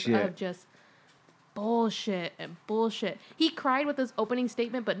hours shit. of just bullshit and bullshit. He cried with his opening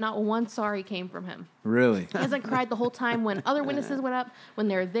statement, but not one sorry came from him. Really? He hasn't cried the whole time when other witnesses went up, when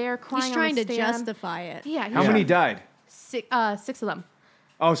they're there crying. He's on trying the to stand. justify it. Yeah. How many died? Six of them.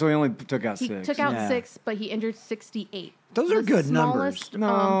 Oh, so he only took out He 6. took out Yeah. 6, but he injured 68. Those are The good numbers. smallest,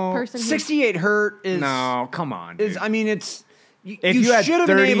 No. person who- 68 hurt is. No, come on. Dude. I mean, it's. if you had should have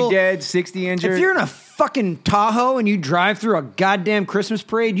 30 been able. dead, 60 injured. If you're in a fucking Tahoe and you drive through a goddamn Christmas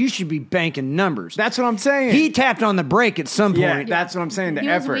parade, you should be banking numbers. that's what I'm saying. He tapped on the brake at some yeah, point. that's what I'm saying. The He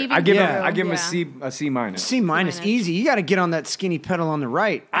was effort. weaving I give through, him. I give him yeah. a C minus. C minus Minus. easy. You got to get on that skinny pedal on the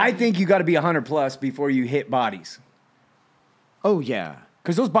right. I think you got to be 100 plus before you hit bodies. Oh yeah.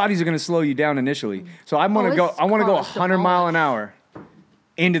 Because those bodies are going to slow you down initially. So I want to this go. I want to go car is 100 mile an demolished. hour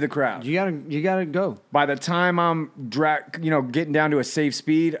into the crowd. You gotta go. By the time I'm getting down to a safe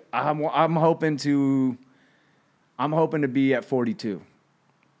speed, I'm hoping to be at 42,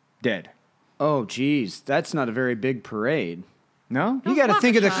 dead. Oh geez, that's not a very big parade. No, You got to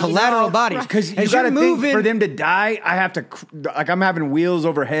think of the collateral bodies because you As got to you're think moving- for them to die. I have to I'm having wheels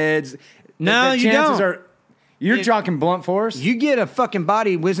over heads. No, the you chances don't. are you're talking blunt force. You get a fucking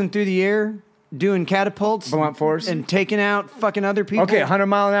body whizzing through the air, doing catapults, Blunt force. and taking out fucking other people. Okay, 100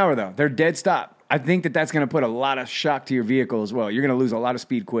 mile an hour though. They're dead stop. I think that's going to put a lot of shock to your vehicle as well. You're going to lose a lot of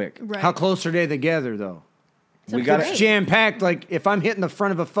speed quick. Right. How close are they together though? We a got parade. It's jam packed. Like if I'm hitting the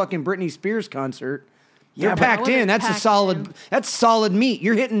front of a fucking Britney Spears concert, You're but packed wasn't in. That's a packed solid. in. That's solid meat.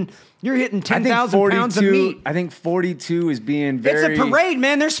 You're hitting I think 10,000 pounds of meat. I think 42 is being very. It's a parade,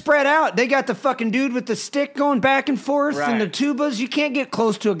 man. They're spread out. They got the fucking dude with the stick going back and forth and the Right. tubas. You can't get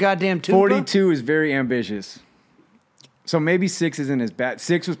close to a goddamn tuba. 42 is very ambitious. So maybe 6 isn't as bad.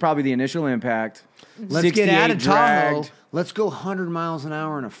 6 was probably the initial impact. Let's get 68 out of Tahoe. dragged. Let's go 100 miles an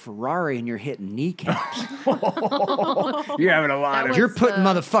hour in a Ferrari and you're hitting kneecaps. You're having a lot That of. You're was, putting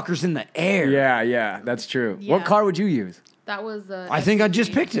motherfuckers in the air. Yeah, that's true. What Yeah. car would you use? That was. I think I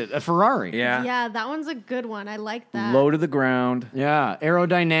just picked it, a Ferrari. Yeah. Yeah, that one's a good one. I like that. Low to the ground. Yeah,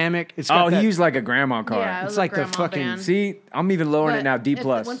 aerodynamic. It's got Oh, that- he used like a grandma car. Yeah, it was It's a like the grandma fucking- van. See, I'm even lowering it But now. D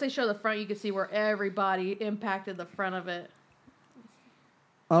plus. Once they show the front, you can see where everybody impacted the front of it.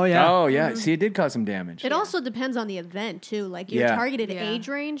 Oh yeah. Oh yeah. See, it did cause some damage. It also depends on the event too, like your Yeah. targeted Yeah. age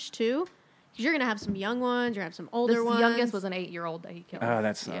range too. Because you're gonna have some young ones, you're gonna have some older This ones. youngest was an 8-year-old that he killed. Oh,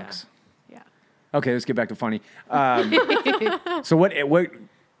 that sucks. Yeah. Okay, let's get back to funny. So what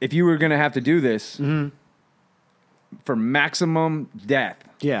if you were gonna have to do this for maximum death?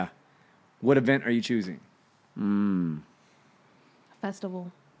 Yeah. What event are you choosing?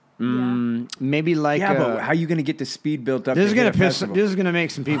 Festival. Maybe like Yeah, but how are you gonna get the speed built up? this is to gonna hit a piss. festival? This is gonna make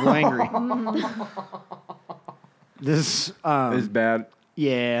some people angry. This. This is bad.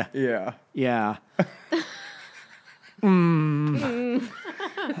 Yeah. Yeah. Yeah.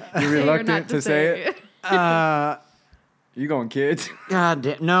 You're reluctant to say it. You going kids? God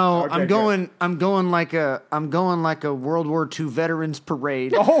damn. No, Okay, I'm good. going like a World War II veterans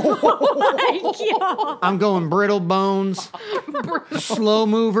parade. Oh. I'm going brittle bones, slow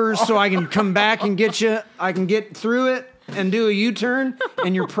movers, so I can come back and get you. I can get through it and do a U-turn,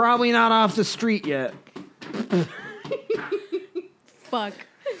 and you're probably not off the street yet. Fuck.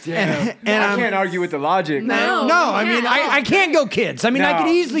 Damn. And I I'm- can't argue with the logic. No. No, I mean, I can't go kids. I mean, I No.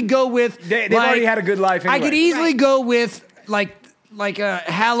 could easily go with. They've already had a good life I anyway. could easily Right. go with like a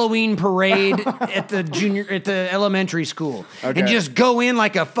Halloween parade at the elementary school, Okay. and just go in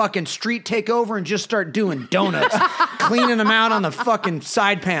like a fucking street takeover and just start doing donuts, cleaning them out on the fucking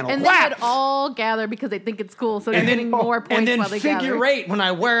side panel. And they Whap! would all gather because they think it's cool, so they're getting more points and then while they figure gather. eight when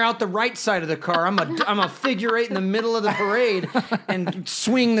I wear out the right side of the car. I'm a figure eight in the middle of the parade and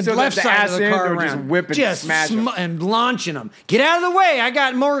swing the So left that the side of the ass car end or around, just whip and smash 'em? and launching them. Get out of the way! I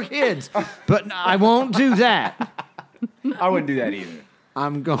got more kids, but I won't do that. I wouldn't do that either.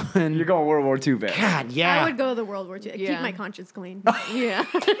 I'm going. You're going World War II vet. God, yeah, I would go the World War II. Keep Yeah. my conscience clean. Yeah.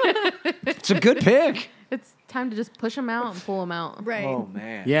 it's a good pick. It's time to just push them out and pull them out. Right. Oh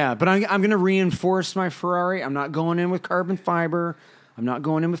man. Yeah, but I'm going to reinforce my Ferrari. I'm not going in with carbon fiber. I'm not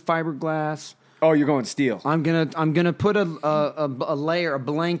going in with fiberglass. Oh, you're going steel. I'm gonna put a layer, a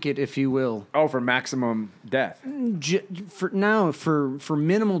blanket, if you will, Oh, for maximum death. for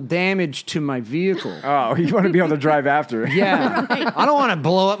minimal damage to my vehicle. Oh, you want to be able to drive after it. Yeah, I don't want to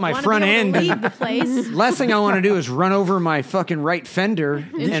blow up my Wanna front be able end. to leave And the place. last thing I want to do is run over my fucking right fender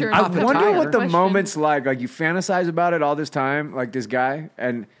and Insurance pop I a wonder tire. what the Question. moment's like. Like you fantasize about it all this time, like this guy,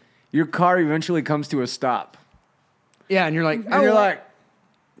 and your car eventually comes to a stop, Yeah, and you're like, and you're like,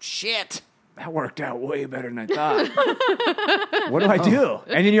 shit. that worked out way better than I thought. What do I do?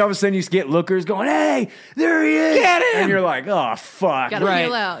 And then you all of a sudden you get lookers going, "Hey, there he is!" Get him! And you're like, "Oh fuck!" Gotta Right.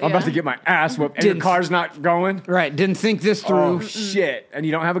 peel out. I'm about yeah. to get my ass whooped, and your Didn't- car's not going. Right, didn't think this Oh through. shit! And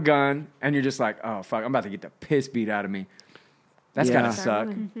you don't have a gun, and you're just like, "Oh fuck!" I'm about to get the piss beat out of me. That's Yeah. gotta Start suck.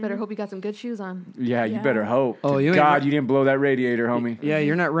 running. Better hope you got some good shoes on. Yeah, you Yeah. better hope. Oh, To you ain't God, run- you didn't blow that radiator, homie. Yeah,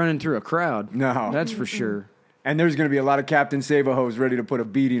 you're not running through a crowd. No. That's for sure. And there's going to be a lot of Captain Save-A-Hoes ready to put a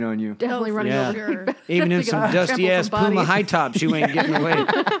beating on you. Definitely Oh, running yeah. over. Sure. Even in You some gotta dusty trample ass some Puma bodies. high tops, you ain't getting away.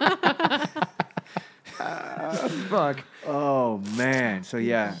 Fuck. Oh, man. So,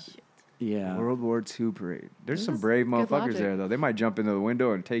 yeah, Yeah. World War II parade. There's some is brave good motherfuckers logic. there, though. They might jump into the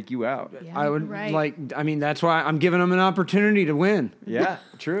window and take you out. Yeah. I would Right. that's why I'm giving them an opportunity to win. Yeah,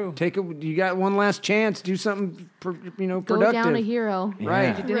 true. You got one last chance. Do something, Go productive. down a hero. Right.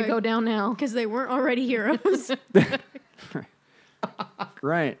 You didn't Right. go down now. Because they weren't already heroes.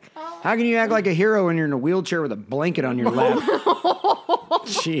 Right. How can you act like a hero when you're in a wheelchair with a blanket on your lap?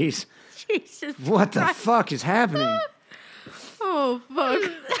 Jeez. Jesus. What the fuck is happening? Oh,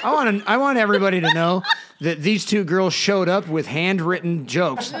 fuck. I want everybody to know that these two girls showed up with handwritten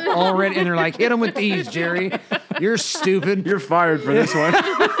jokes already, and they're like, "Hit them with these, Jerry. You're stupid. You're fired for this one.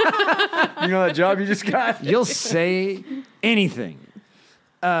 You know that job you just got? You'll say anything."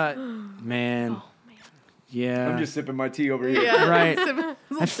 Man. Yeah. I'm just sipping my tea over here. right.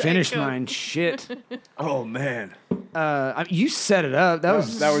 I finished mine. Shit. Oh, man. You set it up. That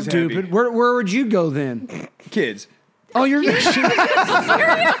was that was stupid. heavy. Where would you go then? Kids. Oh, you're Donnie's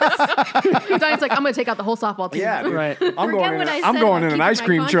like, I'm gonna take out the whole softball team. Yeah, dude. right, I'm going what in. I I'm said going about in an keeping ice my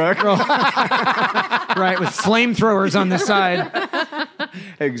cream truck. right, with flamethrowers on the side.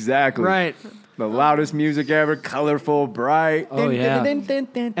 Exactly. Right. The loudest music ever, colorful, bright. Oh, yeah.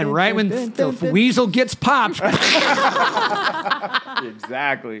 And right when the weasel gets popped.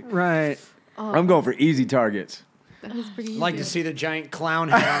 Exactly. Right. I'm going for easy targets. That was pretty easy. Like to see the giant clown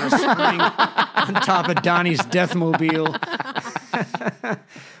head on a spring on top of Donnie's Deathmobile.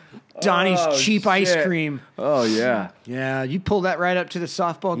 Donnie's Oh, cheap ice shit. cream. Oh yeah. Yeah, you pull that right up to the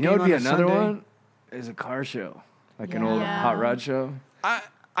softball You game. know what'd be on a another Sunday. one? Is a car show, like an old Yeah. hot rod show. I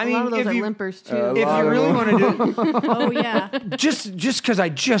a mean, lot of those if are you, limpers too. a if lot you of really them. want to do Oh yeah. just because I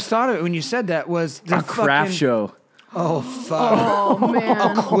just thought of it when you said that was the A craft fucking- show. Oh fuck. oh man.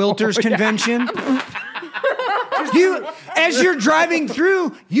 Quilters convention. You, as you're driving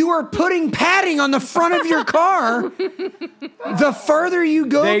through, you are putting padding on the front of your car. The further you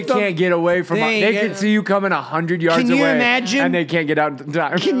go, They the- can't get away from. They They get- can see you coming 100 yards Can you away, imagine? and they can't get out in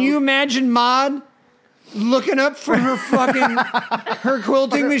time. Can you imagine Maud looking up from her fucking her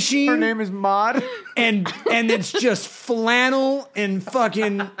quilting machine? Her name is Maud. and it's just flannel and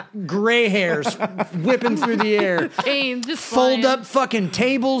fucking gray hairs whipping through the air. Cane, just Fold flying. up fucking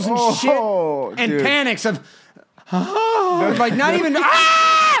tables and Oh, shit. And dude. panics of like not even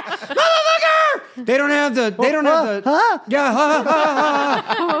motherfucker! They don't have the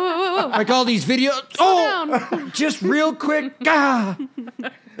like all these videos. Oh, just real quick.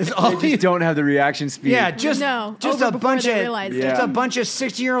 It's all They just don't have the reaction speed. yeah, just No, just over a before bunch they of realize it. just Yeah. a bunch of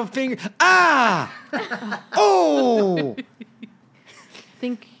 60-year-old finger. Oh,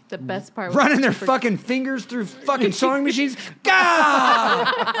 think the best part was running their for- fucking fingers through fucking sewing machines.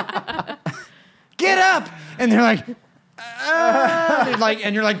 Gah! Get up! And they're like, they're like,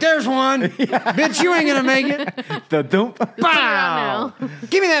 and you're like, there's one, bitch, you ain't gonna make it. The dump. Bow!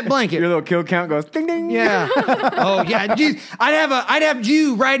 Give me that blanket. Your little kill count goes ding ding. Yeah. Oh yeah. Dude, I'd have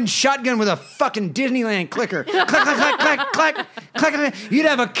you riding shotgun with a fucking Disneyland clicker. Clack clack clack clack clack clack. Clack. You'd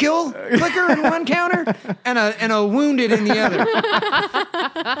have a kill clicker in one counter and a wounded in the other.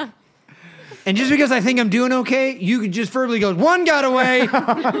 And just because I think I'm doing okay, you could just verbally go, 1 got away. 3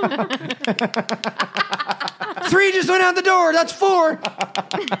 just went out the door. That's 4.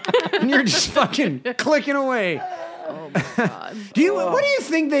 And you're just fucking clicking away. God. What do you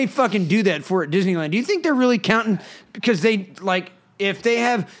think they fucking do that for at Disneyland? Do you think they're really counting because they like if they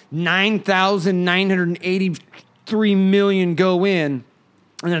have 9,983 million go in,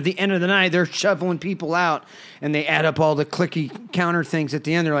 and at the end of the night they're shuffling people out, and they add up all the clicky counter things at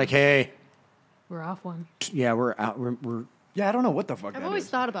the end? They're like, hey, We're off one. yeah, we're out. We're Yeah, I don't know what the fuck I've that always is.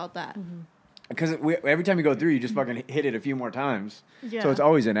 thought about that. Because every time you go through, you just fucking hit it a few more times. Yeah. So it's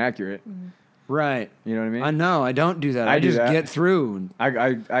always inaccurate. right. You know what I mean? I know. I don't do that. I I do just that. get through and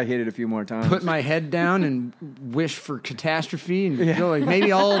I hit it a few more times. put my head down and wish for catastrophe and go like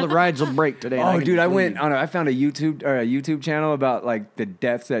maybe all the rides will break today. and Oh, can dude, I leave. went on. I found a YouTube channel about like the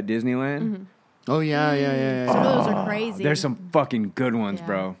deaths at Disneyland. Oh yeah. Some of those are crazy. There's some fucking good ones, Yeah.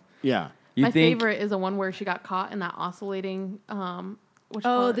 bro. Yeah. You My think? favorite is the one where she got caught in that oscillating. What you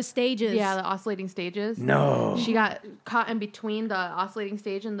Oh, call it? the stages. Yeah, the oscillating stages. No. She got caught in between the oscillating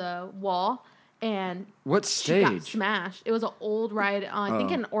stage and the wall, and What she got stage? smashed. It was an old ride, I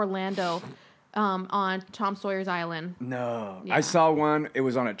think in Orlando, on Tom Sawyer's Island. No. Yeah. I saw one. It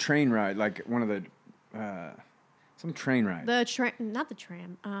was on a train ride, like one of the some train ride. The tram, not the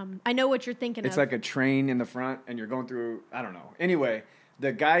tram. I know what you're thinking It's of. like a train in the front, and you're going through. I don't know. Anyway,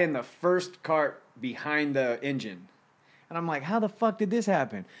 the guy in the first cart behind the engine, and I'm like, how the fuck did this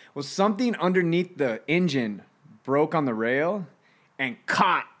happen? Well, something underneath the engine broke on the rail and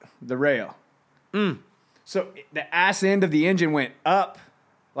caught the rail. So the ass end of the engine went up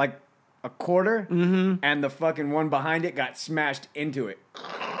like a quarter, and the fucking one behind it got smashed into it.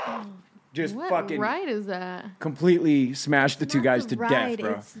 Just What fucking ride is that? completely smashed the two Not guys the to ride, death,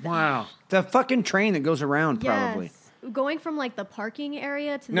 bro. it's Wow. The fucking train that goes around, probably. Yes. Going from like the parking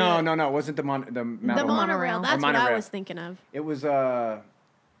area to No, the, no, it wasn't the the monorail. monorail. Or That's what I monorail. was thinking of. It was the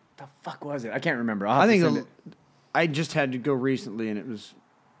fuck was it? I can't remember. I think I just had to go recently, and it was.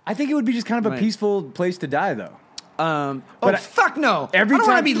 I think it would be just kind of a Right. peaceful place to die, though. But fuck no! Every I don't want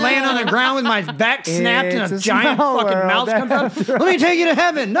to time- be laying on the ground with my back snapped and It's a a giant small fucking world mouth comes out. after Let me take you to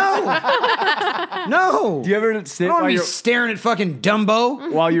heaven. No, no. Do you ever I sit don't want while to be you're, staring at fucking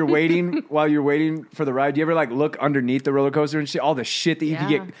Dumbo. while you're waiting for the ride? Do you ever like look underneath the roller coaster and shit? All the shit that you could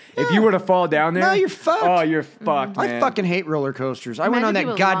Yeah. get if you were to fall down there. No, you're fucked. Oh, you're fucked, I man. fucking hate roller coasters. I went Imagine on if it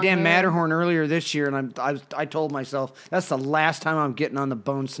that was goddamn long hair. Matterhorn earlier this year, and I told myself that's the last time I'm getting on the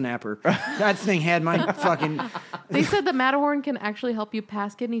Bone Snapper. That thing had my fucking They said the Matterhorn can actually help you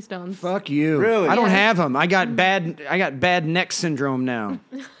pass kidney stones. Fuck you. Really? I don't Yeah. have them. I got bad neck syndrome now.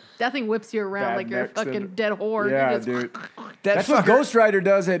 That thing whips you around Bad like you're a neck fucking syndrome. dead whore. Yeah, You just- dude. That That's what fucker- Ghost Rider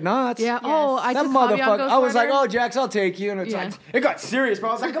does at Knott's. Yeah. Yes. Oh, I That took Javi on motherfucker. Ghost I was like, Rider. "Oh, Jax, I'll take you," and it's Yeah. like, it got serious. But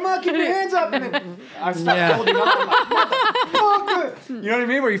I was like, "Come on, keep your hands up!" And then I stopped Yeah. holding on. I'm like, "Motherfucker!" You know what I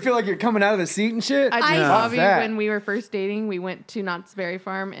mean? Where you feel like you're coming out of the seat and shit. I told Yeah. Fuck Javi that. when we were first dating, we went to Knott's Berry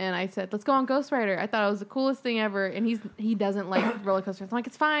Farm, and I said, "Let's go on Ghost Rider." I thought it was the coolest thing ever, and he doesn't like roller coasters. I'm like,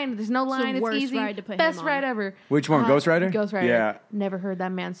 "It's fine. There's no line. It's worst easy. ride to put Best him on. ride ever." Which one, Ghost Rider? Ghost Rider. Yeah. Never heard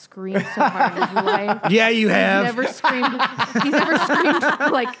that man scream so hard in his life. Yeah, you have. Never screamed. He's never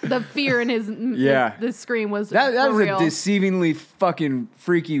screamed like the fear in his. Yeah. The scream was That for was real. a deceivingly fucking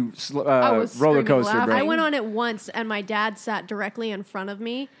freaky was roller screaming, coaster, bro. laughing. I went on it once, and my dad sat directly in front of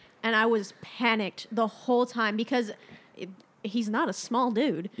me, and I was panicked the whole time because he's not a small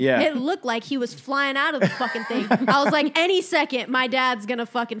dude. Yeah. It looked like he was flying out of the fucking thing. I was like, any second, my dad's gonna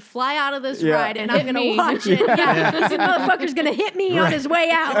fucking fly out of this Yeah. ride, and Hit I'm gonna me. watch it. Yeah, this motherfucker's gonna hit me on his way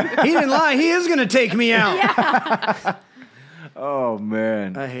out. He didn't lie. He is going to take me out. Oh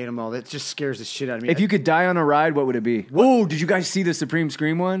man. I hate them all. That just scares the shit out of me. If you could die on a ride, what would it be? Whoa, did you guys see the Supreme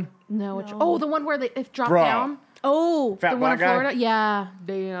Scream one? No. Oh, the one where they it dropped Bro. down. Oh, Fat The one in black guy? Florida. Yeah.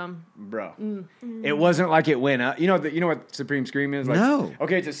 Damn. Bro. It wasn't like it went up. You know what Supreme Scream is? Like, No.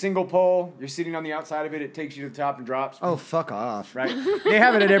 Okay, it's a single pole. You're sitting on the outside of it. It takes you to the top and drops. Oh, fuck off. Right? They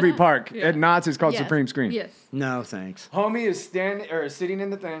have it at every park. Yeah. At Knott's, it's called Yes. Supreme Scream. Yes. No, thanks. Homie is sitting in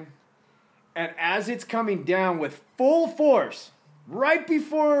the thing, and as it's coming down with full force, right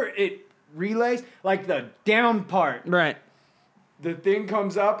before it relays, like the down part, Right. the thing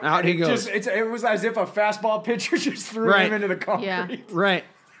comes up. Out and he it goes. It was as if a fastball pitcher just threw Right. him into the concrete. Yeah. Right.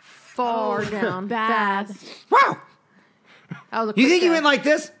 Far down. bad. Fast. Wow. That was a You quick think he death. went like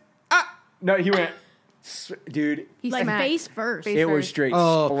this? No, he went, dude. He like smacked. face first. Face It was first. straight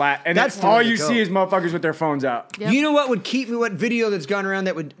Oh, splat, and that's that's the all way to you go. see is motherfuckers with their phones out. Yep. You know what would keep me? What video that's gone around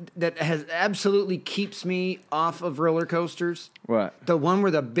that has absolutely keeps me off of roller coasters? What? The one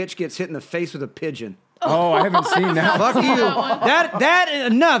where the bitch gets hit in the face with a pigeon. Oh, I haven't seen that. Fuck you. That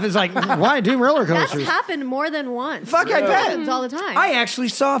enough is like, why do roller That's coasters? happened more than once. Fuck, I It bet. happens all the time. I actually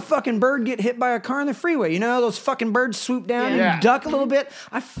saw a fucking bird get hit by a car on the freeway. You know how those fucking birds swoop down Yeah. and duck a little bit?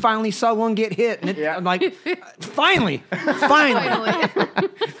 I finally saw one get hit. And Yeah. I'm like,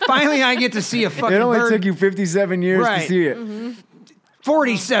 finally I get to see a fucking It only bird. took you 57 years Right. to see it.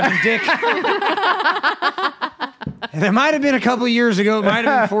 47, dick. And it might have been a couple of years ago. It might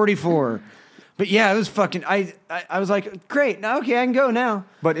have been 44. But yeah, it was fucking. I was like, great. Now, okay, I can go now.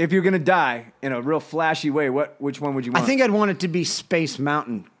 But if you're gonna die in a real flashy way, which one would you want? I think I'd want it to be Space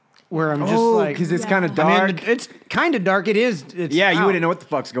Mountain, where I'm just oh, like, because it's Yeah. kind of I dark. mean, it's kind of dark. It is. It's yeah, you out. wouldn't know what the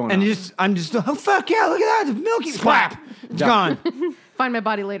fuck's going And on. I'm just, oh fuck yeah, look at that, the Milky Slap. It's gone. Find my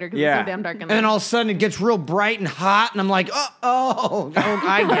body later because Yeah. it's so damn dark in And there. then all of a sudden it gets real bright and hot, and I'm like, oh,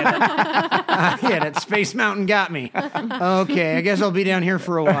 I get it. I get it. Space Mountain got me. Okay, I guess I'll be down here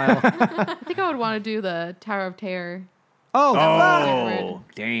for a while. I think I would want to do the Tower of Terror. Oh, fuck. oh,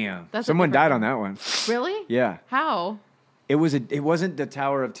 damn! That's a Someone different died on that one. Really? Yeah, How? it wasn't the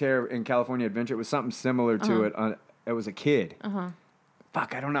Tower of Terror in California Adventure. It was something similar to it. It was a kid.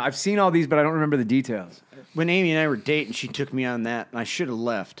 Fuck, I don't know. I've seen all these, but I don't remember the details. When Amy and I were dating, she took me on that, and I should have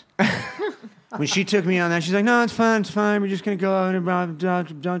left. When she took me on that, she's like, no, it's fine. We're just going to go out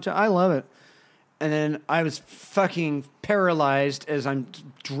and I love it. And then I was fucking paralyzed as I'm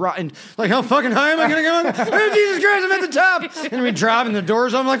dropping. Like, how fucking high am I going to go? Oh, Jesus Christ, I'm at the top. And we drop and the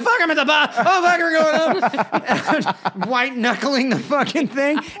doors. I'm like, fuck, I'm at the bottom. Oh, fuck, we're going up. White knuckling the fucking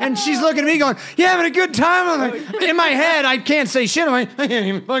thing. And she's looking at me going, you having a good time? I'm like, in my head, I can't say shit. I'm like, I can't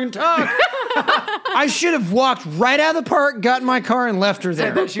even fucking talk. I should have walked right out of the park, got in my car, and left her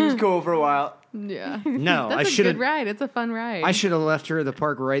there. She was cool for a while. Yeah. No, That's I a should good have. ride. It's a fun ride. I should have left her at the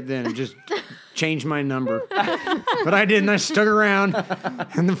park right then and just changed my number. But I didn't. I stuck around,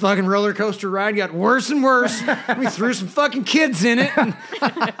 and the fucking roller coaster ride got worse and worse. We threw some fucking kids in it. And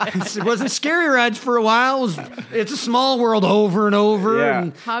it wasn't scary rides for a while. It's a small world over and over. Yeah.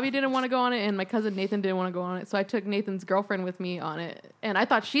 And Javi didn't want to go on it, and my cousin Nathan didn't want to go on it. So I took Nathan's girlfriend with me on it. And I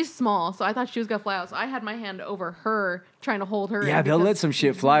thought she's small, so I thought she was going to fly out. So I had my hand over her, trying to hold her. Yeah, in they'll because- let some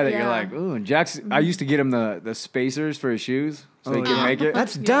shit fly that you're Yeah. like, ooh. And Jack's, I used to get him the spacers for his shoes so he could yeah. make it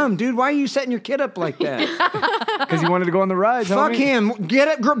that's dumb, dude. Why are you setting your kid up like that? because he wanted to go on the rides. Fuck homie. him. Get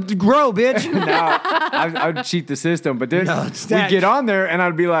it, grow, bitch. No, I would cheat the system, but then No, it's we'd that- get on there and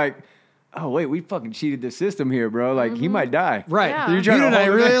I'd be like, oh wait, we fucking cheated the system here, bro. Like he might die. Right. Yeah. You're You trying know to what I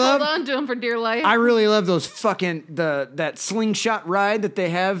hold really it. love? Hold on to him for dear life. I really love those fucking that slingshot ride that they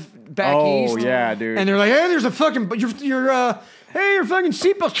have back Oh, east. yeah, dude. And they're like, hey, there's a fucking your fucking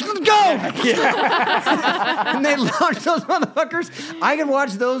seatbelt, go! And they launch those motherfuckers. I can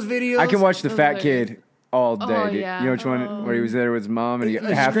watch those videos. I can watch the Those fat are- kid all day, Oh, dude. yeah. You know which one? Where he was there with his mom and he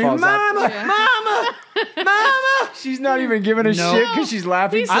half Scream, falls out. Mama, Yeah. Mama, Mama. She's not even giving a No. shit because she's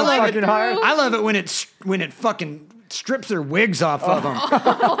laughing so I love fucking it. hard. I love it when it fucking strips their wigs off of them.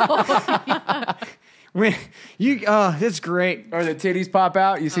 When it's great. Or the titties pop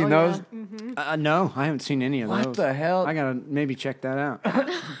out. You seen Oh, those? yeah. No, I haven't seen any of What those. the hell? I gotta maybe check that out.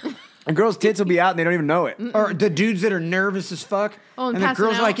 And girls' tits will be out and they don't even know it. Or the dudes that are nervous as fuck, Oh, and the passing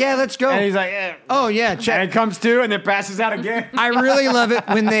girls are out. like, "Yeah, let's go." And he's like, yeah. "Oh yeah, And check." it comes to and then passes out again. I really love it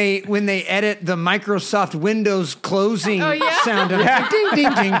when they edit the Microsoft Windows closing Oh, yeah. sound. And it's like,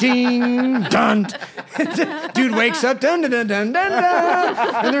 ding ding ding ding dun. Dude wakes up dun dun dun dun dun,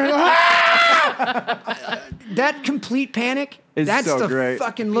 dun. And they're like, "Ah!" That complete panic. It's That's so the great.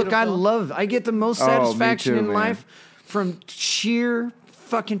 fucking look I Beautiful. love. I get the most Oh, me satisfaction too, in man. life from sheer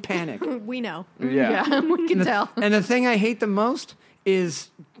fucking panic. We know. Yeah. Yeah, we can tell. And the thing I hate the most is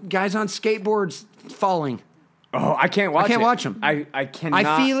guys on skateboards falling. Oh, I can't watch it. I can't watch 'em. I cannot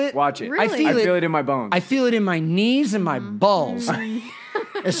I feel it. watch it. Really? I feel it in my bones. I feel it in my knees and my balls.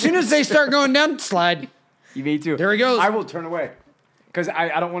 As soon as they start going down, slide. Me too. There he goes. I will turn away. Because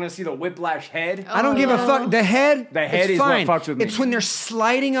I don't want to see the whiplash head. I don't give a fuck. The head. The head it's is what fine. fucks with me. It's when they're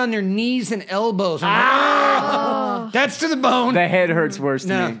sliding on their knees and elbows. I'm like, "Ah!" That's to the bone. The head hurts worse to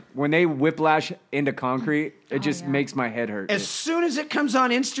No. me. When they whiplash into concrete, it just makes my head hurt. As soon as it comes on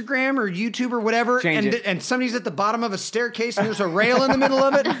Instagram or YouTube or whatever, Change and, it. and somebody's at the bottom of a staircase and there's a rail in the middle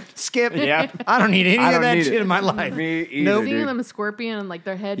of it, skip. Yep. I don't need any I of don't that need shit it. in my life. Me either, Nope. Seeing dude. them a scorpion and like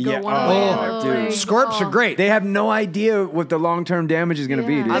their head go Yeah. one Oh, way. and dude. their leg- Scorps are great. They have no idea what the long-term damage is going to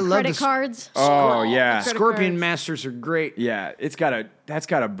be, Yeah. dude. I love Credit this- cards. Oh, yeah. Credit Scorpion cards. masters are great. Yeah, that's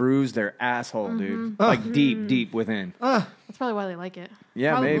got to bruise their asshole, dude. Like deep within. That's probably why they like it.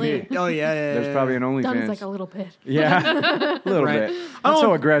 Yeah, Probably. maybe. Oh yeah, yeah. There's yeah. probably an Done OnlyFans. is like a little bit. Yeah, a little Right. bit. I'm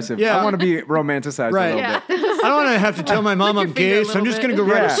so aggressive. yeah. I want to be romanticized Right. a little Yeah. bit. I don't want to have to tell my mom Lick I'm your finger gay, a so I'm little just going to bit.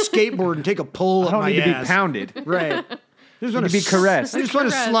 go ride a Yeah. skateboard and take a pull I up don't my need to be ass. pounded. Right. Just want to be caressed. I just want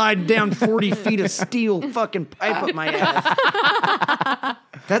to Caressed. slide down 40 feet of steel fucking pipe up my ass.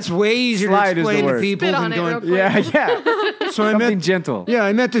 That's way easier Slide is to the explain to word. people Spit than on it going. real quick. Yeah, yeah. So I Something met, gentle. yeah,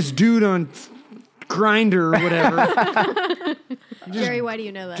 I met this dude on Grinder or whatever. Jerry, why do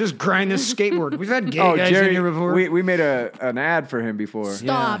you know that? Just grind this skateboard. We've had gay Oh, guys in Jerry, here before. we made an ad for him before.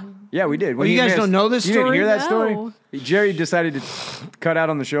 Stop. Yeah, we did. When you he guys missed- don't know this You didn't story? hear that No. story? Jerry decided to cut out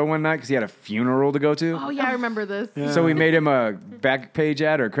on the show one night because he had a funeral to go to. Oh yeah, I remember this. So we made him a back page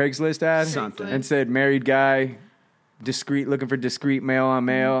ad or a Craigslist ad. Something. And said, married guy, looking for discreet male on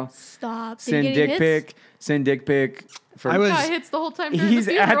male. Stop. Did Send you get any dick hits? pic. Send dick pic. For, I was- Guy hits the whole time. During he's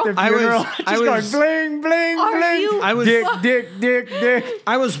the at funeral. the I was- funeral. I just was- going bling, bling, Are bling. you- I was- Dick.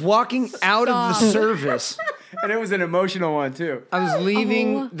 I was walking out of the Stop. service. And it was an emotional one, too. I was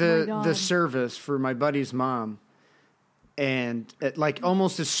leaving Oh, my the God. service for my buddy's mom, and like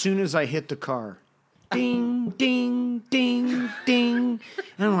almost as soon as I hit the car, ding, ding, ding, ding,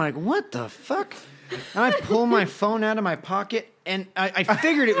 and I'm like, "What the fuck?" And I pull my phone out of my pocket, and I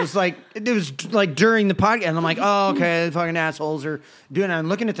figured it was like during the podcast, and I'm like, "Oh, okay, the fucking assholes are doing it." I'm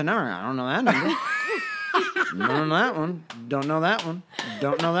looking at the number. I don't know that number. Don't know that one. Don't know that one.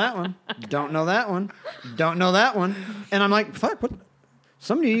 Don't know that one. Don't know that one. Don't know that one. And I'm like, fuck, what?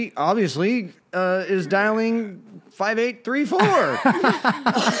 Somebody obviously is dialing 5834.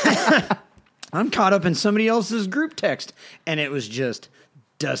 I'm caught up in somebody else's group text, and it was just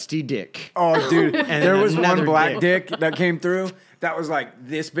Dusty Dick. Oh, dude. And there was another one black dick that came through that was like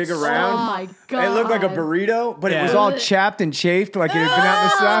this big around. Oh my god. It looked like a burrito, but it was Yeah. all chapped and chafed like it had been out in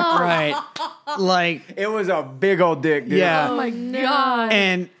the sun. Right. Like, It was a big old dick, dude. yeah. Oh my god.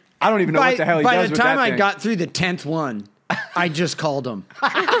 And I don't even know what the hell he by does the with time that I thing. got through the 10th one, I just called him.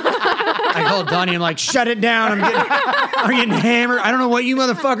 I called Donnie. I'm like, shut it down. I'm getting hammered. I don't know what you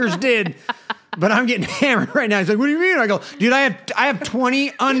motherfuckers did, but I'm getting hammered right now. He's like, what do you mean? I go, dude, I have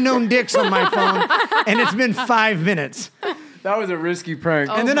 20 unknown dicks on my phone, and it's been 5 minutes. That was a risky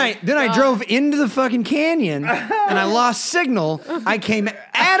prank. And then I drove into the fucking canyon, and I lost signal. I came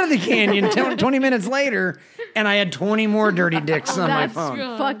out of the canyon 20 minutes later, and I had 20 more dirty dicks on my That's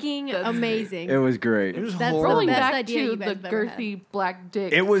phone. fucking amazing. It was great. It was That's horrible. Rolling best back idea to you the guys have ever had. girthy black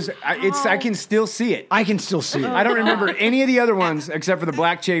dick. It was. I can still see it. I can still see it. I don't remember any of the other ones except for the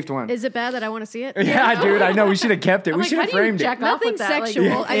black chafed one. Is it bad that I want to see it? Yeah, dude. I know. We should have kept it. I'm we like, should how have do you framed jack it. off Nothing with that? Like,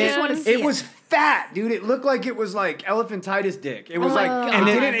 sexual. I just want to see it. It was fat, dude. It looked like it was like elephantitis dick. It was my like, God.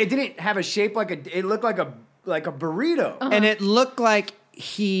 and it didn't have a shape like a. It looked like a burrito. And it looked like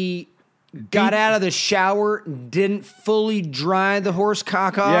he got out of the shower, didn't fully dry the horse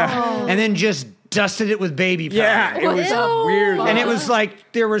cock off, Yeah. and then just dusted it with baby powder. Yeah, it was Ew. weird. And it was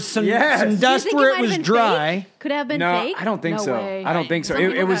like there was some Yes. Do you dust think where it it might was have been dry. fake? Could it have been No, fake? I don't think No so. way. I don't think so. Some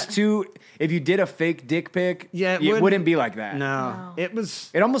It people was got- too. If you did a fake dick pic, Yeah, it it wouldn't be like that. No, it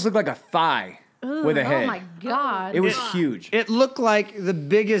was. It almost looked like a thigh with a head. Oh my god! It was huge. It looked like the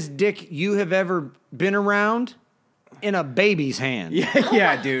biggest dick you have ever been around in a baby's hand.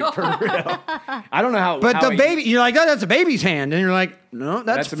 Yeah, dude, for real. I don't know how. But how the baby, you're like, oh, that's a baby's hand, and you're like, no, that's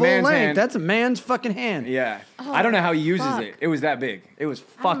That's a full man's length. hand. That's a man's fucking hand. Yeah, I don't know how he uses fuck. it. It was that big. It was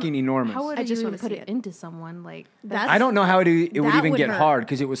fucking enormous. How would I you just even wanna put see it it. into someone? Like That's- I don't know how it would That even would get hurt. hard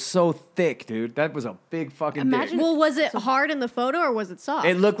because it was so thick, dude. That was a big fucking Imagine- dick. Well, was it hard in the photo or was it soft?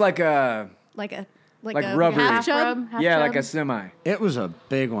 It looked like a like a like a rubber. half half chub. rub, half yeah, chub? like a semi. It was a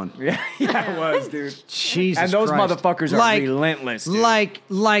big one. Yeah, it was, dude. Jesus And those Christ. motherfuckers are relentless, dude.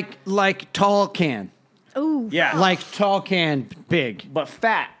 Like tall can. Ooh. Yeah, Like tall can big. but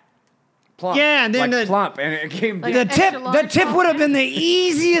fat. Plump. Yeah, and then like the- plump, and it came. Like The extra tip large would have been the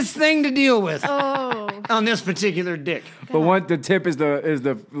easiest thing to deal with Oh. on this particular dick. but the tip is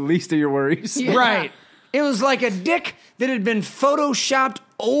the least of your worries. Right. It was like a dick that had been photoshopped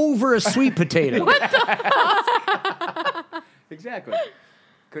over a sweet potato. Exactly.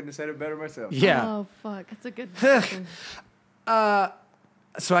 Couldn't have said it better myself. Yeah. Oh fuck. That's a good question.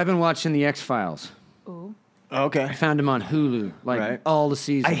 So I've been watching the X-Files. Ooh. Okay. I found him on Hulu, like Right. all the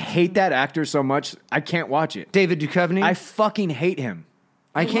seasons. I hate that actor so much. I can't watch it. David Duchovny. I fucking hate him.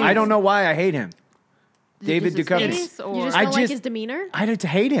 I can't. I don't know why I hate him. David Just his Duchovny. face, or You just I don't like just- his demeanor? I just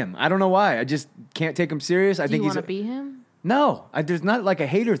hate him. I don't know why. I just can't take him serious. I do think you he's want to be him? no. There's not like a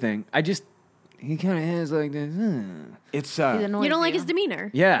hater thing. He kind of has like this. It's He's annoying You don't to like his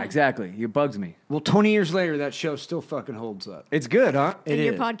demeanor? Yeah, exactly. He bugs me. well, 20 years later, that show still fucking holds up. It's good, huh? It And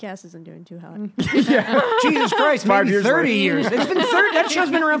your is. podcast isn't doing too hot. Jesus Christ, 5 maybe years 30 later. years. It's been 30. That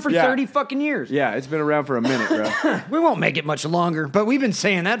show's been around for Yeah. 30 fucking years. Yeah, it's been around for a minute, bro. We won't make it much longer, but we've been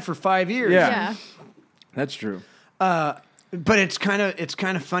saying that for 5 years. Yeah. Yeah. That's true. But it's kind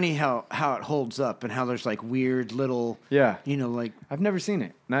of funny how it holds up and how there's like weird little Yeah. like I've never seen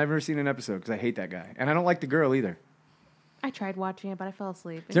it. I've never seen an episode because I hate that guy, and I don't like the girl either. I tried watching it, but I fell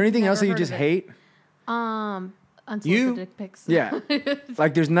asleep. Is there anything else that you just hate? Unsolicited You? dick pics. Yeah.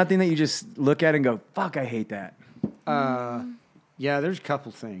 Like there's nothing that you just look at and go, "Fuck, I hate that." yeah, there's a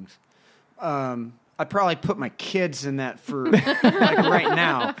couple things. I probably put my kids in that for like right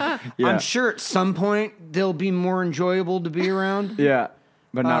now. Yeah. I'm sure at some point they'll be more enjoyable to be around. Yeah,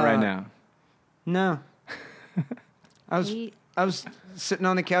 but not right now. No. I was sitting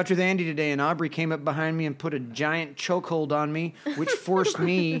on the couch with Andy today, and Aubrey came up behind me and put a giant chokehold on me, which forced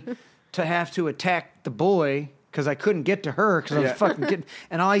me to have to attack the boy because I couldn't get to her because I was Yeah. fucking getting.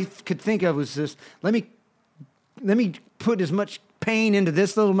 And all I could think of was this: let me put as much pain into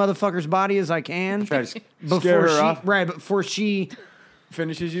this little motherfucker's body as I can Try to scare her she off. right before she.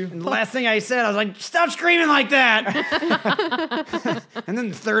 Finishes you. The last thing I said, I was like, "Stop screaming like that!" And then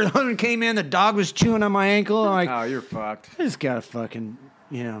the third one came in. The dog was chewing on my ankle. I'm like, Oh, you're fucked. I just gotta fucking,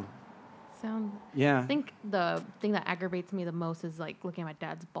 yeah. I think the thing that aggravates me the most is like looking at my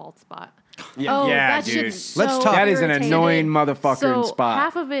dad's bald spot. Yeah, Oh, yeah, that dude. shit's so Let's talk. That is an irritating. annoying motherfucker so in spot.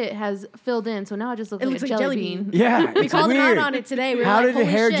 half of it has filled in, so now it just looks It like looks a like jelly jelly bean. bean. Yeah, We it's called him weird. out on it today. We were How like, did the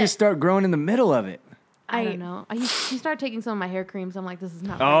 "Holy hair shit." just start growing in the middle of it? I don't know. He started taking some of my hair creams. I'm like, this is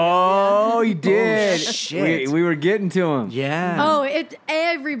not. Oh, he did. shit. We were getting to him. Yeah. Oh,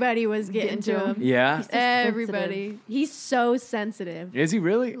 everybody was getting to him. Yeah. He's so Everybody. He's so sensitive. Is he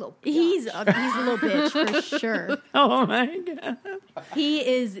really? He's a little bitch for sure. Oh my god. He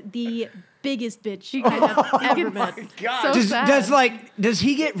is the biggest bitch I have ever met. So sad. Does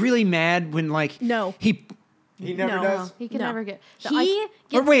he get really mad when like No. he He never No. does. He can No. never get. He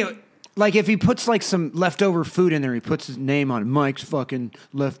or gets wait, like if he puts like some leftover food in there, he puts his name on it, Mike's fucking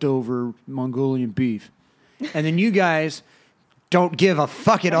leftover Mongolian beef, and then you guys don't give a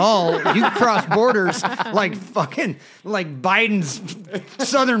fuck at all. You cross borders like fucking like Biden's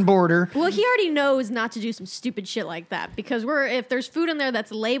southern border. Well, he already knows not to do some stupid shit like that because if there's food in there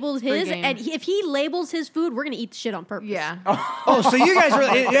that's labeled his, game. and if he labels his food, we're gonna eat the shit on purpose. Yeah. Oh, so you guys are,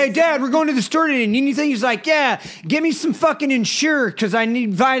 hey, Dad, we're going to the store today. And anything? He's like, yeah, give me some fucking Ensure because I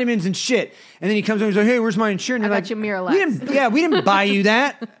need vitamins and shit. And then he comes over and he's like, hey, where's my Ensure? And I they're got like, you Miralax. we didn't buy you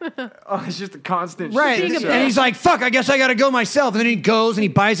that. Oh, it's just a constant Right. shit show. And he's like, fuck, I guess I got to go myself. And then he goes and he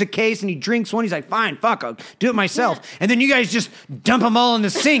buys a case and he drinks one. He's like, fine, fuck, I'll do it myself. And then you guys just dump them all in the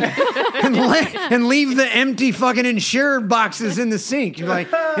sink and leave the empty fucking Ensure boxes in the sink. You're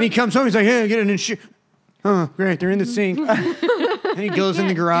like, and he comes home, he's like, hey, get an Ensure. Oh, great, they're in the sink. And he goes in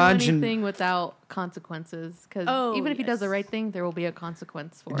the garage do and anything without consequences because even if he does the right thing, there will be a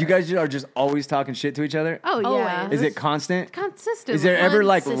consequence for You it. guys are just always talking shit to each other? Oh yeah, Always. Is it constant? consistent? Is there ever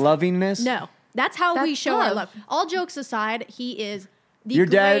like Consistent. lovingness? No, that's how we That's show our love. love. All jokes aside, he is the Your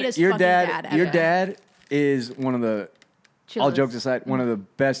dad, greatest your fucking dad, dad your ever. dad is one of the. All Chillest. jokes aside, one of the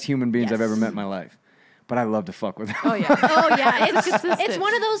best human beings I've Yes. ever met in my life. But I love to fuck with him. Oh yeah. Oh yeah, it's consistent. it's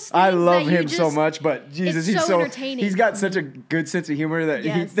one of those. Things I love that you him so just- much, but Jesus, it's he's so so entertaining. he's got such a good sense of humor that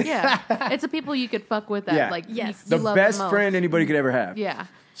Yes. he, Yeah, it's the people you could fuck with that Yeah. like Yes. the you love best most. friend anybody could ever have. Yeah.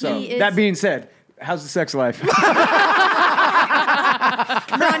 So He is- that being said, how's the sex life?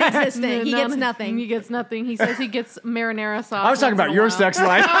 non-existent. He gets nothing. He gets nothing. He says he gets marinara sauce. I was talking once about in a your while. sex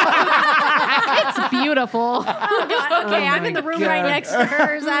life. It's beautiful. Oh God. Okay, I'm in the room right God. next to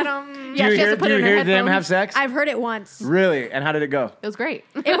hers. I don't. Do Yeah, you she has hear, to put do it you in her hear them headphones. have sex? I've heard it once. Really? And how did it go? It was great.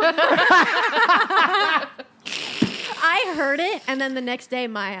 I heard it, and then the next day,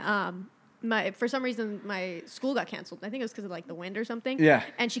 my for some reason my school got canceled. I think it was because of like the wind or something. Yeah.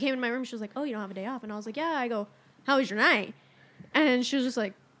 And she came in my room. She was like, "Oh, you don't have a day off?" And I was like, "Yeah." I go, "How was your night?" And she was just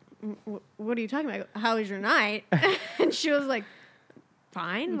like, "What are you talking about?" I go, "How was your night?" And she was like,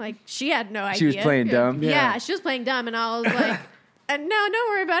 "Fine." Like she had no idea. She was playing dumb. Yeah, she was playing dumb, and I was like. No, don't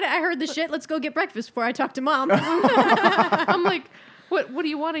worry about it. I heard the shit. Let's go get breakfast before I talk to mom. I'm like, what do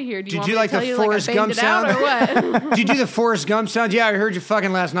you want to hear? Do you Did want you me like to tell the you Forrest like I banged Gump it out sound? or what? Did you do the Forrest Gump sound? Yeah, I heard you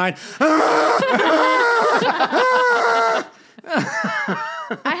fucking last night.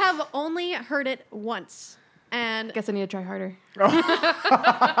 I have only heard it once. And Guess I need to try harder. you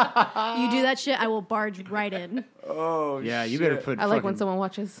do that shit, I will barge right in. Oh, Yeah, you better put I like when fucking- someone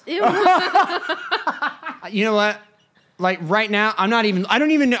watches. Ew. You know what? Like right now,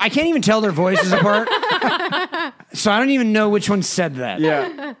 I can't even tell their voices apart. So I don't even know which one said that.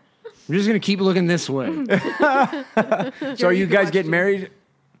 Yeah. I'm just going to keep looking this way. So are you guys getting married?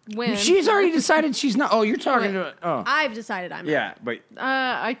 When She's already decided she's not. Oh, you're talking to. Oh. I've decided I'm Yeah, but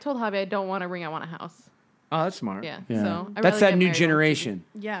I told Javi I don't want a ring, I want a house. oh, that's smart. Yeah. Yeah. So I'd That's rather that get new married generation.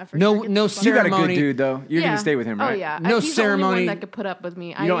 Yeah, for No- sure. Get no the fuck You got a good Ceremony. dude though. You're Yeah. gonna stay with him, right? Oh yeah. No He's the only ceremony. one that could put up with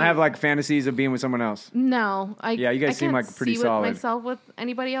me. You don't have like fantasies of being with someone else. No, Yeah, you guys I seem can't like pretty see solid. With myself with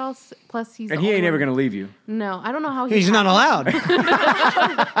anybody else. Plus, he's And the he ain't only ever one- gonna leave you. No, I don't know how He's not allowed.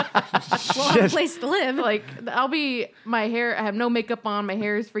 Well, have a place to live. Like I'll be my hair. I have no makeup on. My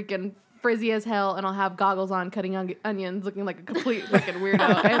hair is freaking frizzy as hell, and I'll have goggles on, cutting onions, looking like a complete fucking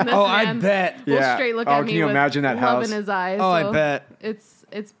weirdo. And this Oh, I man bet. will Yeah. straight look Oh, at can me you with imagine that love house? in his eyes. Oh, I so bet.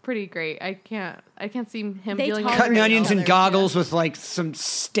 it's pretty great. I can't see him They dealing tolerate with Cutting each onions other, and goggles with like some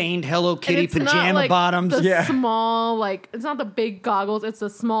stained Hello And Kitty it's not pajama like bottoms. The Yeah. small, like it's not the big goggles. It's the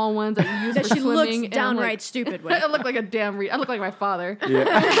small ones that you use that for she swimming. looks and I'm downright like, stupid with. I look like a damn. I look like my father.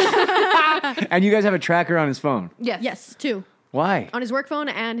 Yeah. And you guys have a tracker on his phone. Yes. Yes, two. Why? On his work phone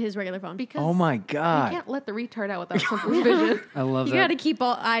and his regular phone. Because Oh my you god. can't let the retard out without supervision. I love You that. got to keep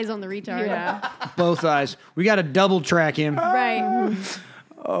all eyes on the retard. yeah. Both eyes. We got to double track him. Right.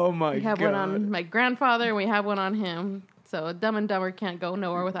 Oh my We have god. one on my grandfather, and we have one on him. So Dumb and Dumber can't go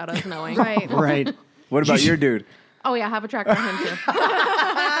nowhere without us knowing. Right. Right. What about your dude? Oh yeah, I have a tracker on him too.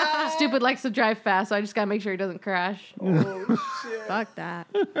 Stupid likes to drive fast, so I just gotta make sure he doesn't crash. Fuck that.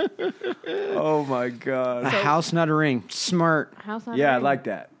 Oh my god. A house, not a ring. Smart. House on Yeah, I ring. like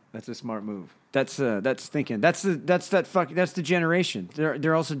that. That's a smart move. That's thinking. That's the generation.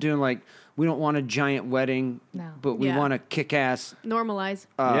 They're also doing like, we don't want a giant wedding, No. but we Yeah. want a kick-ass Normalize.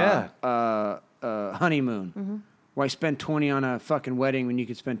 honeymoon. Mm-hmm. Why spend 20 on a fucking wedding when you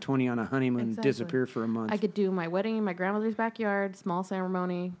could spend 20 on a honeymoon and Exactly. disappear for a month? I could do my wedding in my grandmother's backyard, small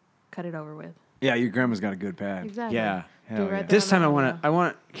ceremony, cut it over with. Yeah, your grandma's got a good pad. Exactly. Yeah. Do Hell it right yeah. there This on time the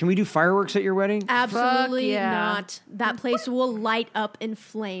window. can we do fireworks at your wedding? Absolutely yeah. not. That place will light up in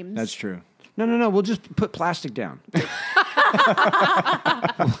flames. That's true. No. We'll just put plastic down.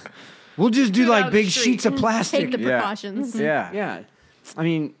 We'll just do Shoot like out big the street. sheets of plastic. Take the Yeah. precautions. Yeah. Yeah. I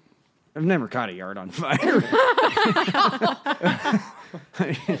mean, I've never caught a yard on fire.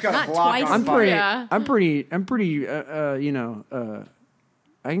 Not twice. I'm pretty. Yeah. I'm pretty. I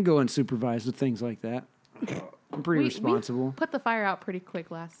can go unsupervised with things like that. I'm pretty responsible. We put the fire out pretty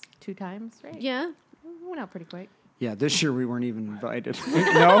quick last 2 times, right? Yeah. We went out pretty quick. Yeah, this year we weren't even invited.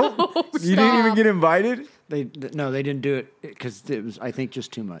 No, you didn't even get invited. They didn't do it because it was, I think,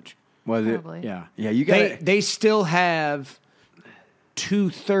 just too much. Was it? Probably. Yeah, Yeah, you got. They still have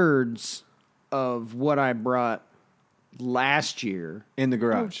 2/3 of what I brought last year in the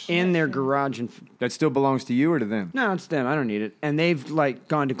garage. in their garage, and That still belongs to you or to them? no, it's them. I don't need it. And they've like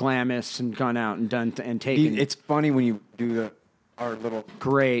gone to Glamis and gone out and done and taken. It's funny when you do our little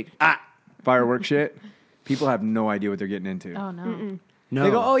great. fireworks shit. People have no idea what they're getting into. Oh, no. No,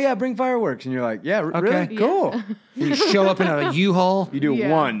 They go, "Oh yeah, bring fireworks," and you're like, "Yeah, really? Okay. Cool." you show up in a U-Haul. You do Yeah.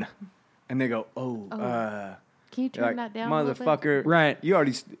 one, and they go, Can you turn like, that down a little bit? motherfucker, Right. You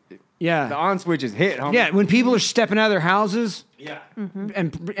already the Yeah, on switch is hit, homie. yeah. When people are stepping out of their houses, yeah.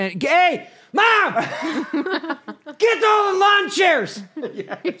 and hey, Mom, get all the lawn chairs.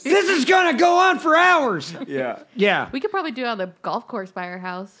 This is gonna go on for hours. Yeah. Yeah. We could probably do it on the golf course by our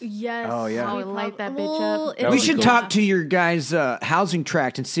house. Yes. Oh, yeah. We Oh, light that bitch well, up. it- That We would be should cool. talk to your guys' housing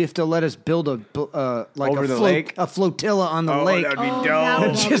tract and see if they'll let us build a Over the lake? a flotilla on the lake. that'd be Oh, dope. that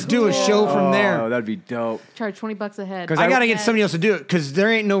would be Just do a show from Oh, there. that'd be dope. Charge $20 a head. 'Cause I gotta get somebody else to do it because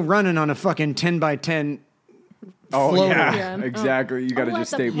there ain't no running on a fucking 10x10. Oh floater. yeah, Yeah. exactly. You got to We'll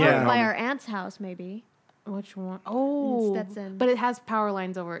just have stay the put. park Yeah. by our aunt's house, maybe. Which one? Oh, Stetson. but it has power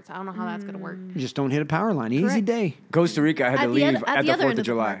lines over it, so I don't know how that's gonna work. You just don't hit a power line. Easy Correct. day. Costa Rica, I had to At the leave other- at at the the other 4th end of of the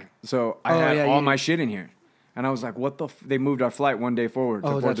July, park. so I Oh, had yeah, all you- my shit in here, and I was like, "What the?" They moved our flight one day forward to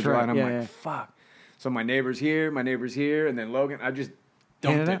Oh, 4th that's of July, right. and I'm Yeah, like, yeah. "Fuck." So my neighbor's here, and then Logan. I just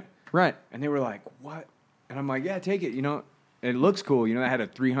dumped Handed it, out. Right. and they were like, "What?" And I'm like, "Yeah, take it." It looks cool. I had a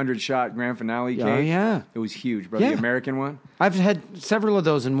 300-shot grand finale cake. Oh, yeah. It was huge, bro. Yeah. The American one. I've had several of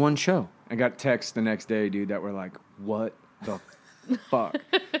those in one show. I got texts the next day, dude, that were like, "What the fuck?"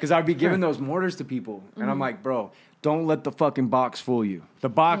 Because I'd be giving those mortars to people, and I'm like, "Bro, don't let the fucking box fool you. The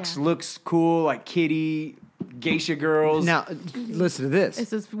box Yeah. looks cool, like kitty, geisha girls." Now, listen to this. It's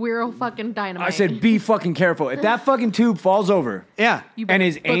this weird fucking dynamite. I said, "Be fucking careful. If that fucking tube falls over Yeah. You and better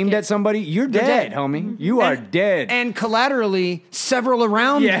is book aimed it. at somebody, you're dead, homie. You are dead." And collaterally, several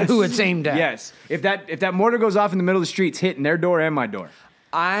around Yes. who it's aimed at. Yes. If that mortar goes off in the middle of the street, it's hitting their door and my door.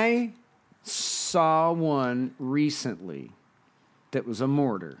 I saw one recently that was a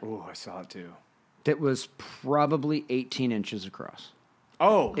mortar Oh, I saw it too. that was probably 18 inches across.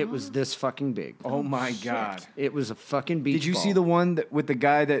 Oh. It was this fucking big. Oh my God. It was a fucking beach Did you ball. see the one with the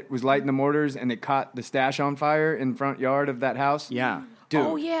guy that was lighting the mortars and it caught the stash on fire in front yard of that house? Yeah. Dude.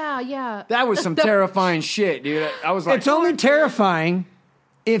 Oh yeah. That was some terrifying shit, dude. I was like, It's only terrifying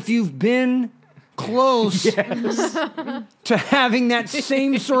if you've been close to having that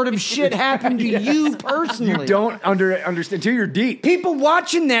same sort of shit happen to you personally. you don't understand until you're deep. People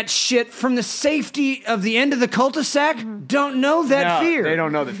watching that shit from the safety of the end of the cul-de-sac don't know that No, fear. they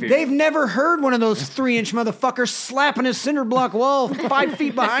don't know the fear. They've never heard one of those 3-inch motherfuckers slapping a cinder block wall 5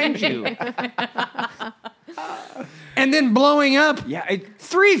 feet behind you. And then blowing up Yeah,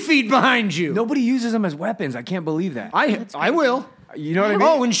 3 feet behind you. nobody uses them as weapons. I can't believe that. I will. You know what I mean?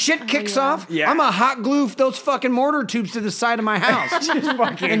 Oh, when shit kicks off, Yeah. I'm a hot glue those fucking mortar tubes to the side of my house.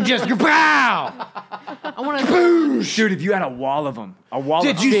 and just pow! I want to. Dude, if you had a wall of them, a wall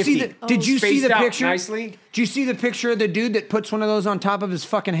Did of you 50, see the Did you see spaced the out picture? nicely? Did you see the picture of the dude that puts one of those on top of his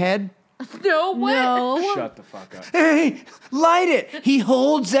fucking head? No what? No. Shut the fuck up. Hey, light it. He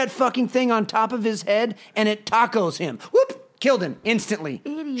holds that fucking thing on top of his head and it tacos him. Whoop! Killed him instantly.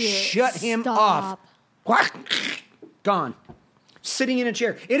 Idiot. Shut him Stop. off. Whack. Gone. Sitting in a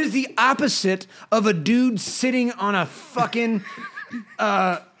chair. It is the opposite of a dude sitting on a fucking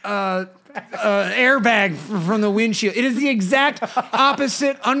airbag from the windshield. It is the exact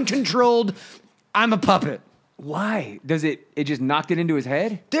opposite, uncontrolled. I'm a puppet. Why? Does it just knocked it into his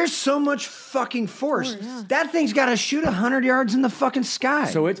head? There's so much fucking force. That thing's got to shoot 100 yards in the fucking sky.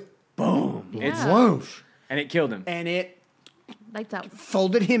 So it's boom. It's Yeah. whoosh. and it killed him. And it Lights out.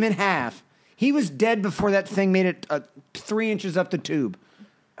 folded him in half. He was dead before that thing made it 3 inches up the tube.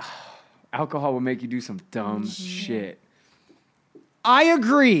 Alcohol will make you do some dumb shit. I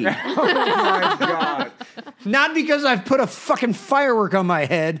agree. My God. Not because I've put a fucking firework on my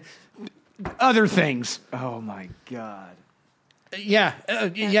head. Other things. Oh my God. Yeah.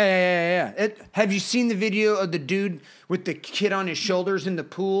 Have you seen the video of the dude with the kid on his shoulders in the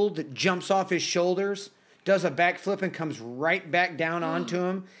pool that jumps off his shoulders, does a backflip and comes right back down onto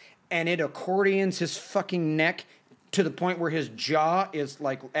him, and it accordions his fucking neck to the point where his jaw is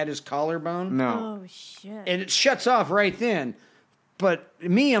like at his collarbone. No. Oh shit. And it shuts off right then. But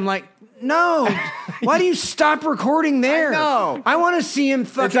me, I'm like, no. Why do you stop recording there? know. I want to see him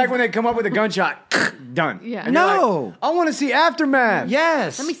fucking. It's like when they come up with a gunshot. Done. Yeah. And you're No. like, I want to see aftermath.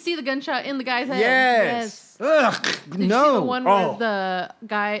 Yes. Let me see the gunshot in the guy's head. Yes. Ugh. Did you see No. the one Oh. where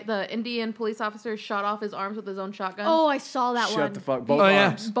the Indian police officer shot off his arms with his own shotgun? Oh, I saw that one. Shut the fuck. Both Oh, yeah.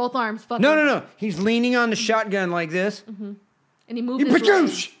 arms. Both arms. Fuck No, him. no, no. He's leaning on the shotgun like this. And he moved his leg.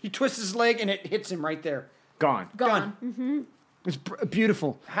 He twists his leg and it hits him right there. Gone. Gone. It's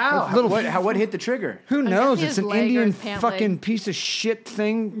beautiful. How? It's little- What hit the trigger? Who knows? his It's an leg or Indian his pant fucking leg. piece of shit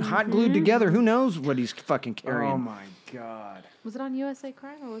thing, hot glued together. Who knows what he's fucking carrying? Oh my god. Was it on USA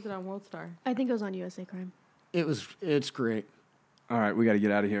Crime or was it on World Star? I think it was on USA Crime. It's great. All right, we got to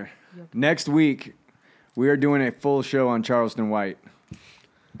get out of here. Next week, we are doing a full show on Charleston White.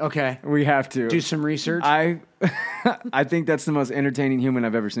 Okay. We have to Do some research. I think that's the most entertaining human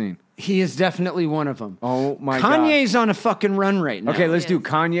I've ever seen. He is definitely one of them. Oh my god. Kanye's on a fucking run right now. Okay, let's do Yes.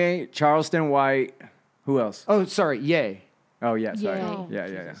 Kanye, Charleston White. Who else? Oh, sorry. Yay. Oh yeah, sorry. Yay.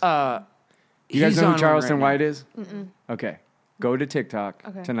 Yeah. You guys He's know on who one Charleston right White now. is? Okay. Go to TikTok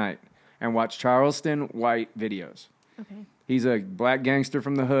Okay. tonight and watch Charleston White videos. Okay. He's a black gangster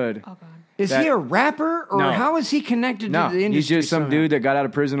from the hood. Oh, God. Is That- he a rapper or No. how is he connected No, to the industry? he's just some somehow? dude that got out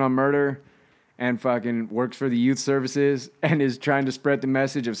of prison on murder and fucking works for the youth services and is trying to spread the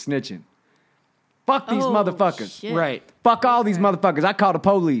message of snitching. Fuck these Oh, motherfuckers. shit. Right. Fuck all these motherfuckers. I call the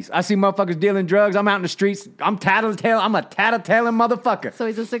police. I see motherfuckers dealing drugs. I'm out in the streets. I'm a tattletailing motherfucker. So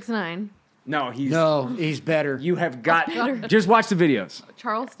he's a 6'9". No, No, he's better. You have got. Just watch the videos.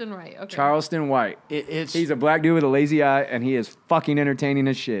 Charleston Wright. Okay. Charleston White. It's He's a black dude with a lazy eye, and he is fucking entertaining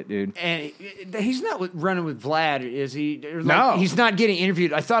as shit, dude. and he's not running with Vlad, is he? Or like, No. he's not getting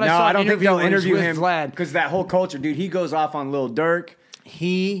interviewed. I thought I No, saw I an don't think interview they'll where he's interview with him Vlad. because that whole culture, dude. He goes off on Lil Durk.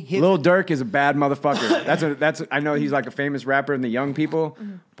 He hit Lil Durk is a bad motherfucker. That's. I know he's like a famous rapper in the young people,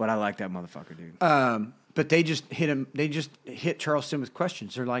 but I like that motherfucker, dude. but they just hit him. They just hit Charleston with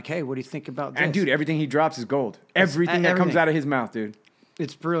questions. They're like, "Hey, what do you think about this?" And dude, everything he drops is gold. Everything that comes everything. out of his mouth, dude.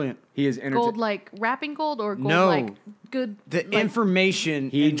 it's brilliant. He is Gold like rapping gold or gold No. like good. The like, information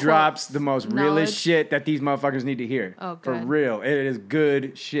He and- drops the most realest knowledge. shit that these motherfuckers need to hear. Oh, For good. real, it is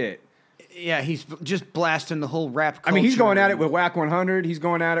good shit. Yeah, he's just blasting the whole rap. I mean, he's culture. going at it with Whack 100. He's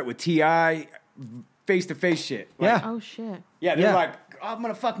going at it with Ti, face to face shit. Like, Yeah. Oh shit. Yeah, they're Yeah. like, I'm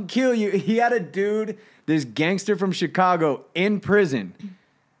gonna fucking kill you. He had a dude, this gangster from Chicago, in prison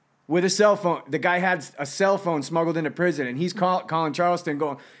with a cell phone. The guy had a cell phone smuggled into prison, and he's calling Charleston,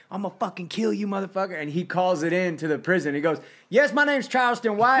 going, I'm gonna fucking kill you, motherfucker. And he calls it in to the prison. He goes, yes, my name's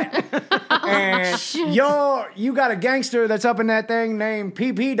Charleston White, and you got a gangster that's up in that thing named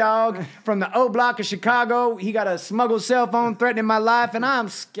PP Dog from the O Block of Chicago. He got a smuggled cell phone threatening my life, and I'm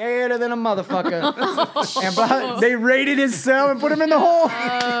scared than a motherfucker. And they raided his cell and put him in the hole.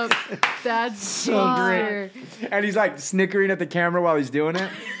 That's So great. And he's like snickering at the camera while he's doing it.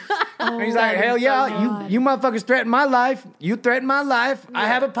 And he's like, that hell is so yeah, you motherfuckers threaten my life. You threaten my life. I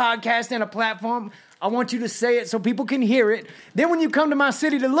have a podcast and a platform. I want you to say it so people can hear it. Then when you come to my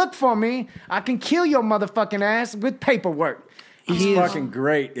city to look for me, I can kill your motherfucking ass with paperwork. He's He is- fucking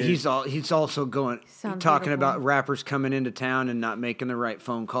great, dude. He's also going Sounds talking beautiful. about rappers coming into town and not making the right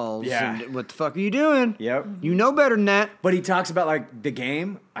phone calls. Yeah. And what the fuck are you doing? Yep. You know better than that. But he talks about like the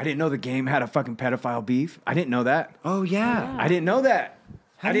game. I didn't know the game had a fucking pedophile beef. I didn't know that. Oh yeah. I didn't know that.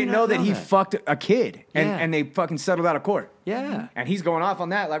 How I do you didn't not know that know he that? fucked a kid and, Yeah. and they fucking settled out of court. Yeah. And he's going off on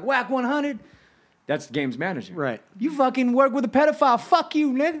that like Whack 100. That's the game's manager. Right. You fucking work with a pedophile. Fuck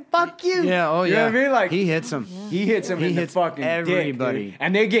you, nigga. Fuck you. Yeah. Oh You yeah. know what I mean? Like he hits him. he hits him He in hits the fucking everybody. dick, dude.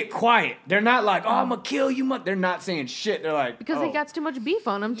 And they get quiet. They're not like, oh, I'm gonna kill you. They're not saying shit. They're like, Because oh. they got too much beef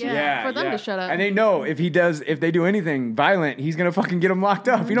on him Yeah. for them to shut up. And they know if they do anything violent, he's gonna fucking get them locked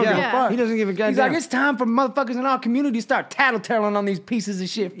up. He don't Yeah. give a Yeah. fuck. He doesn't give a He's goddamn. like, it's time for motherfuckers in our community to start tattletelling on these pieces of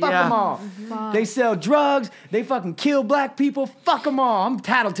shit. Fuck Yeah. them all. They sell drugs. They fucking kill black people. Fuck them all. I'm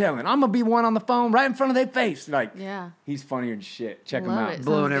tattletelling. I'm gonna be one on the phone right in front of their face. Like, Yeah. he's funnier than shit. Check him Love out. it.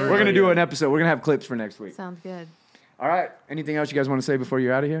 Blowing Sounds everybody good. We're gonna do an episode. We're gonna have clips for next week. Sounds good. All right. Anything else you guys want to say before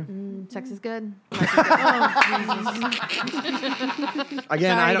you're out of here? Sex is good.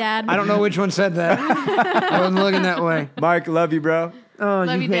 Again, Sorry, Dad. I don't know which one said that. I wasn't looking that way. Mike, love you, bro. Oh,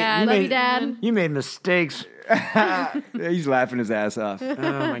 Love you, Dad. Love you, Dad. You made mistakes. He's laughing his ass off. Oh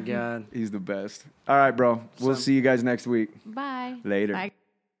my god. He's the best. All right, bro. We'll see you guys next week. Bye. Later. Bye.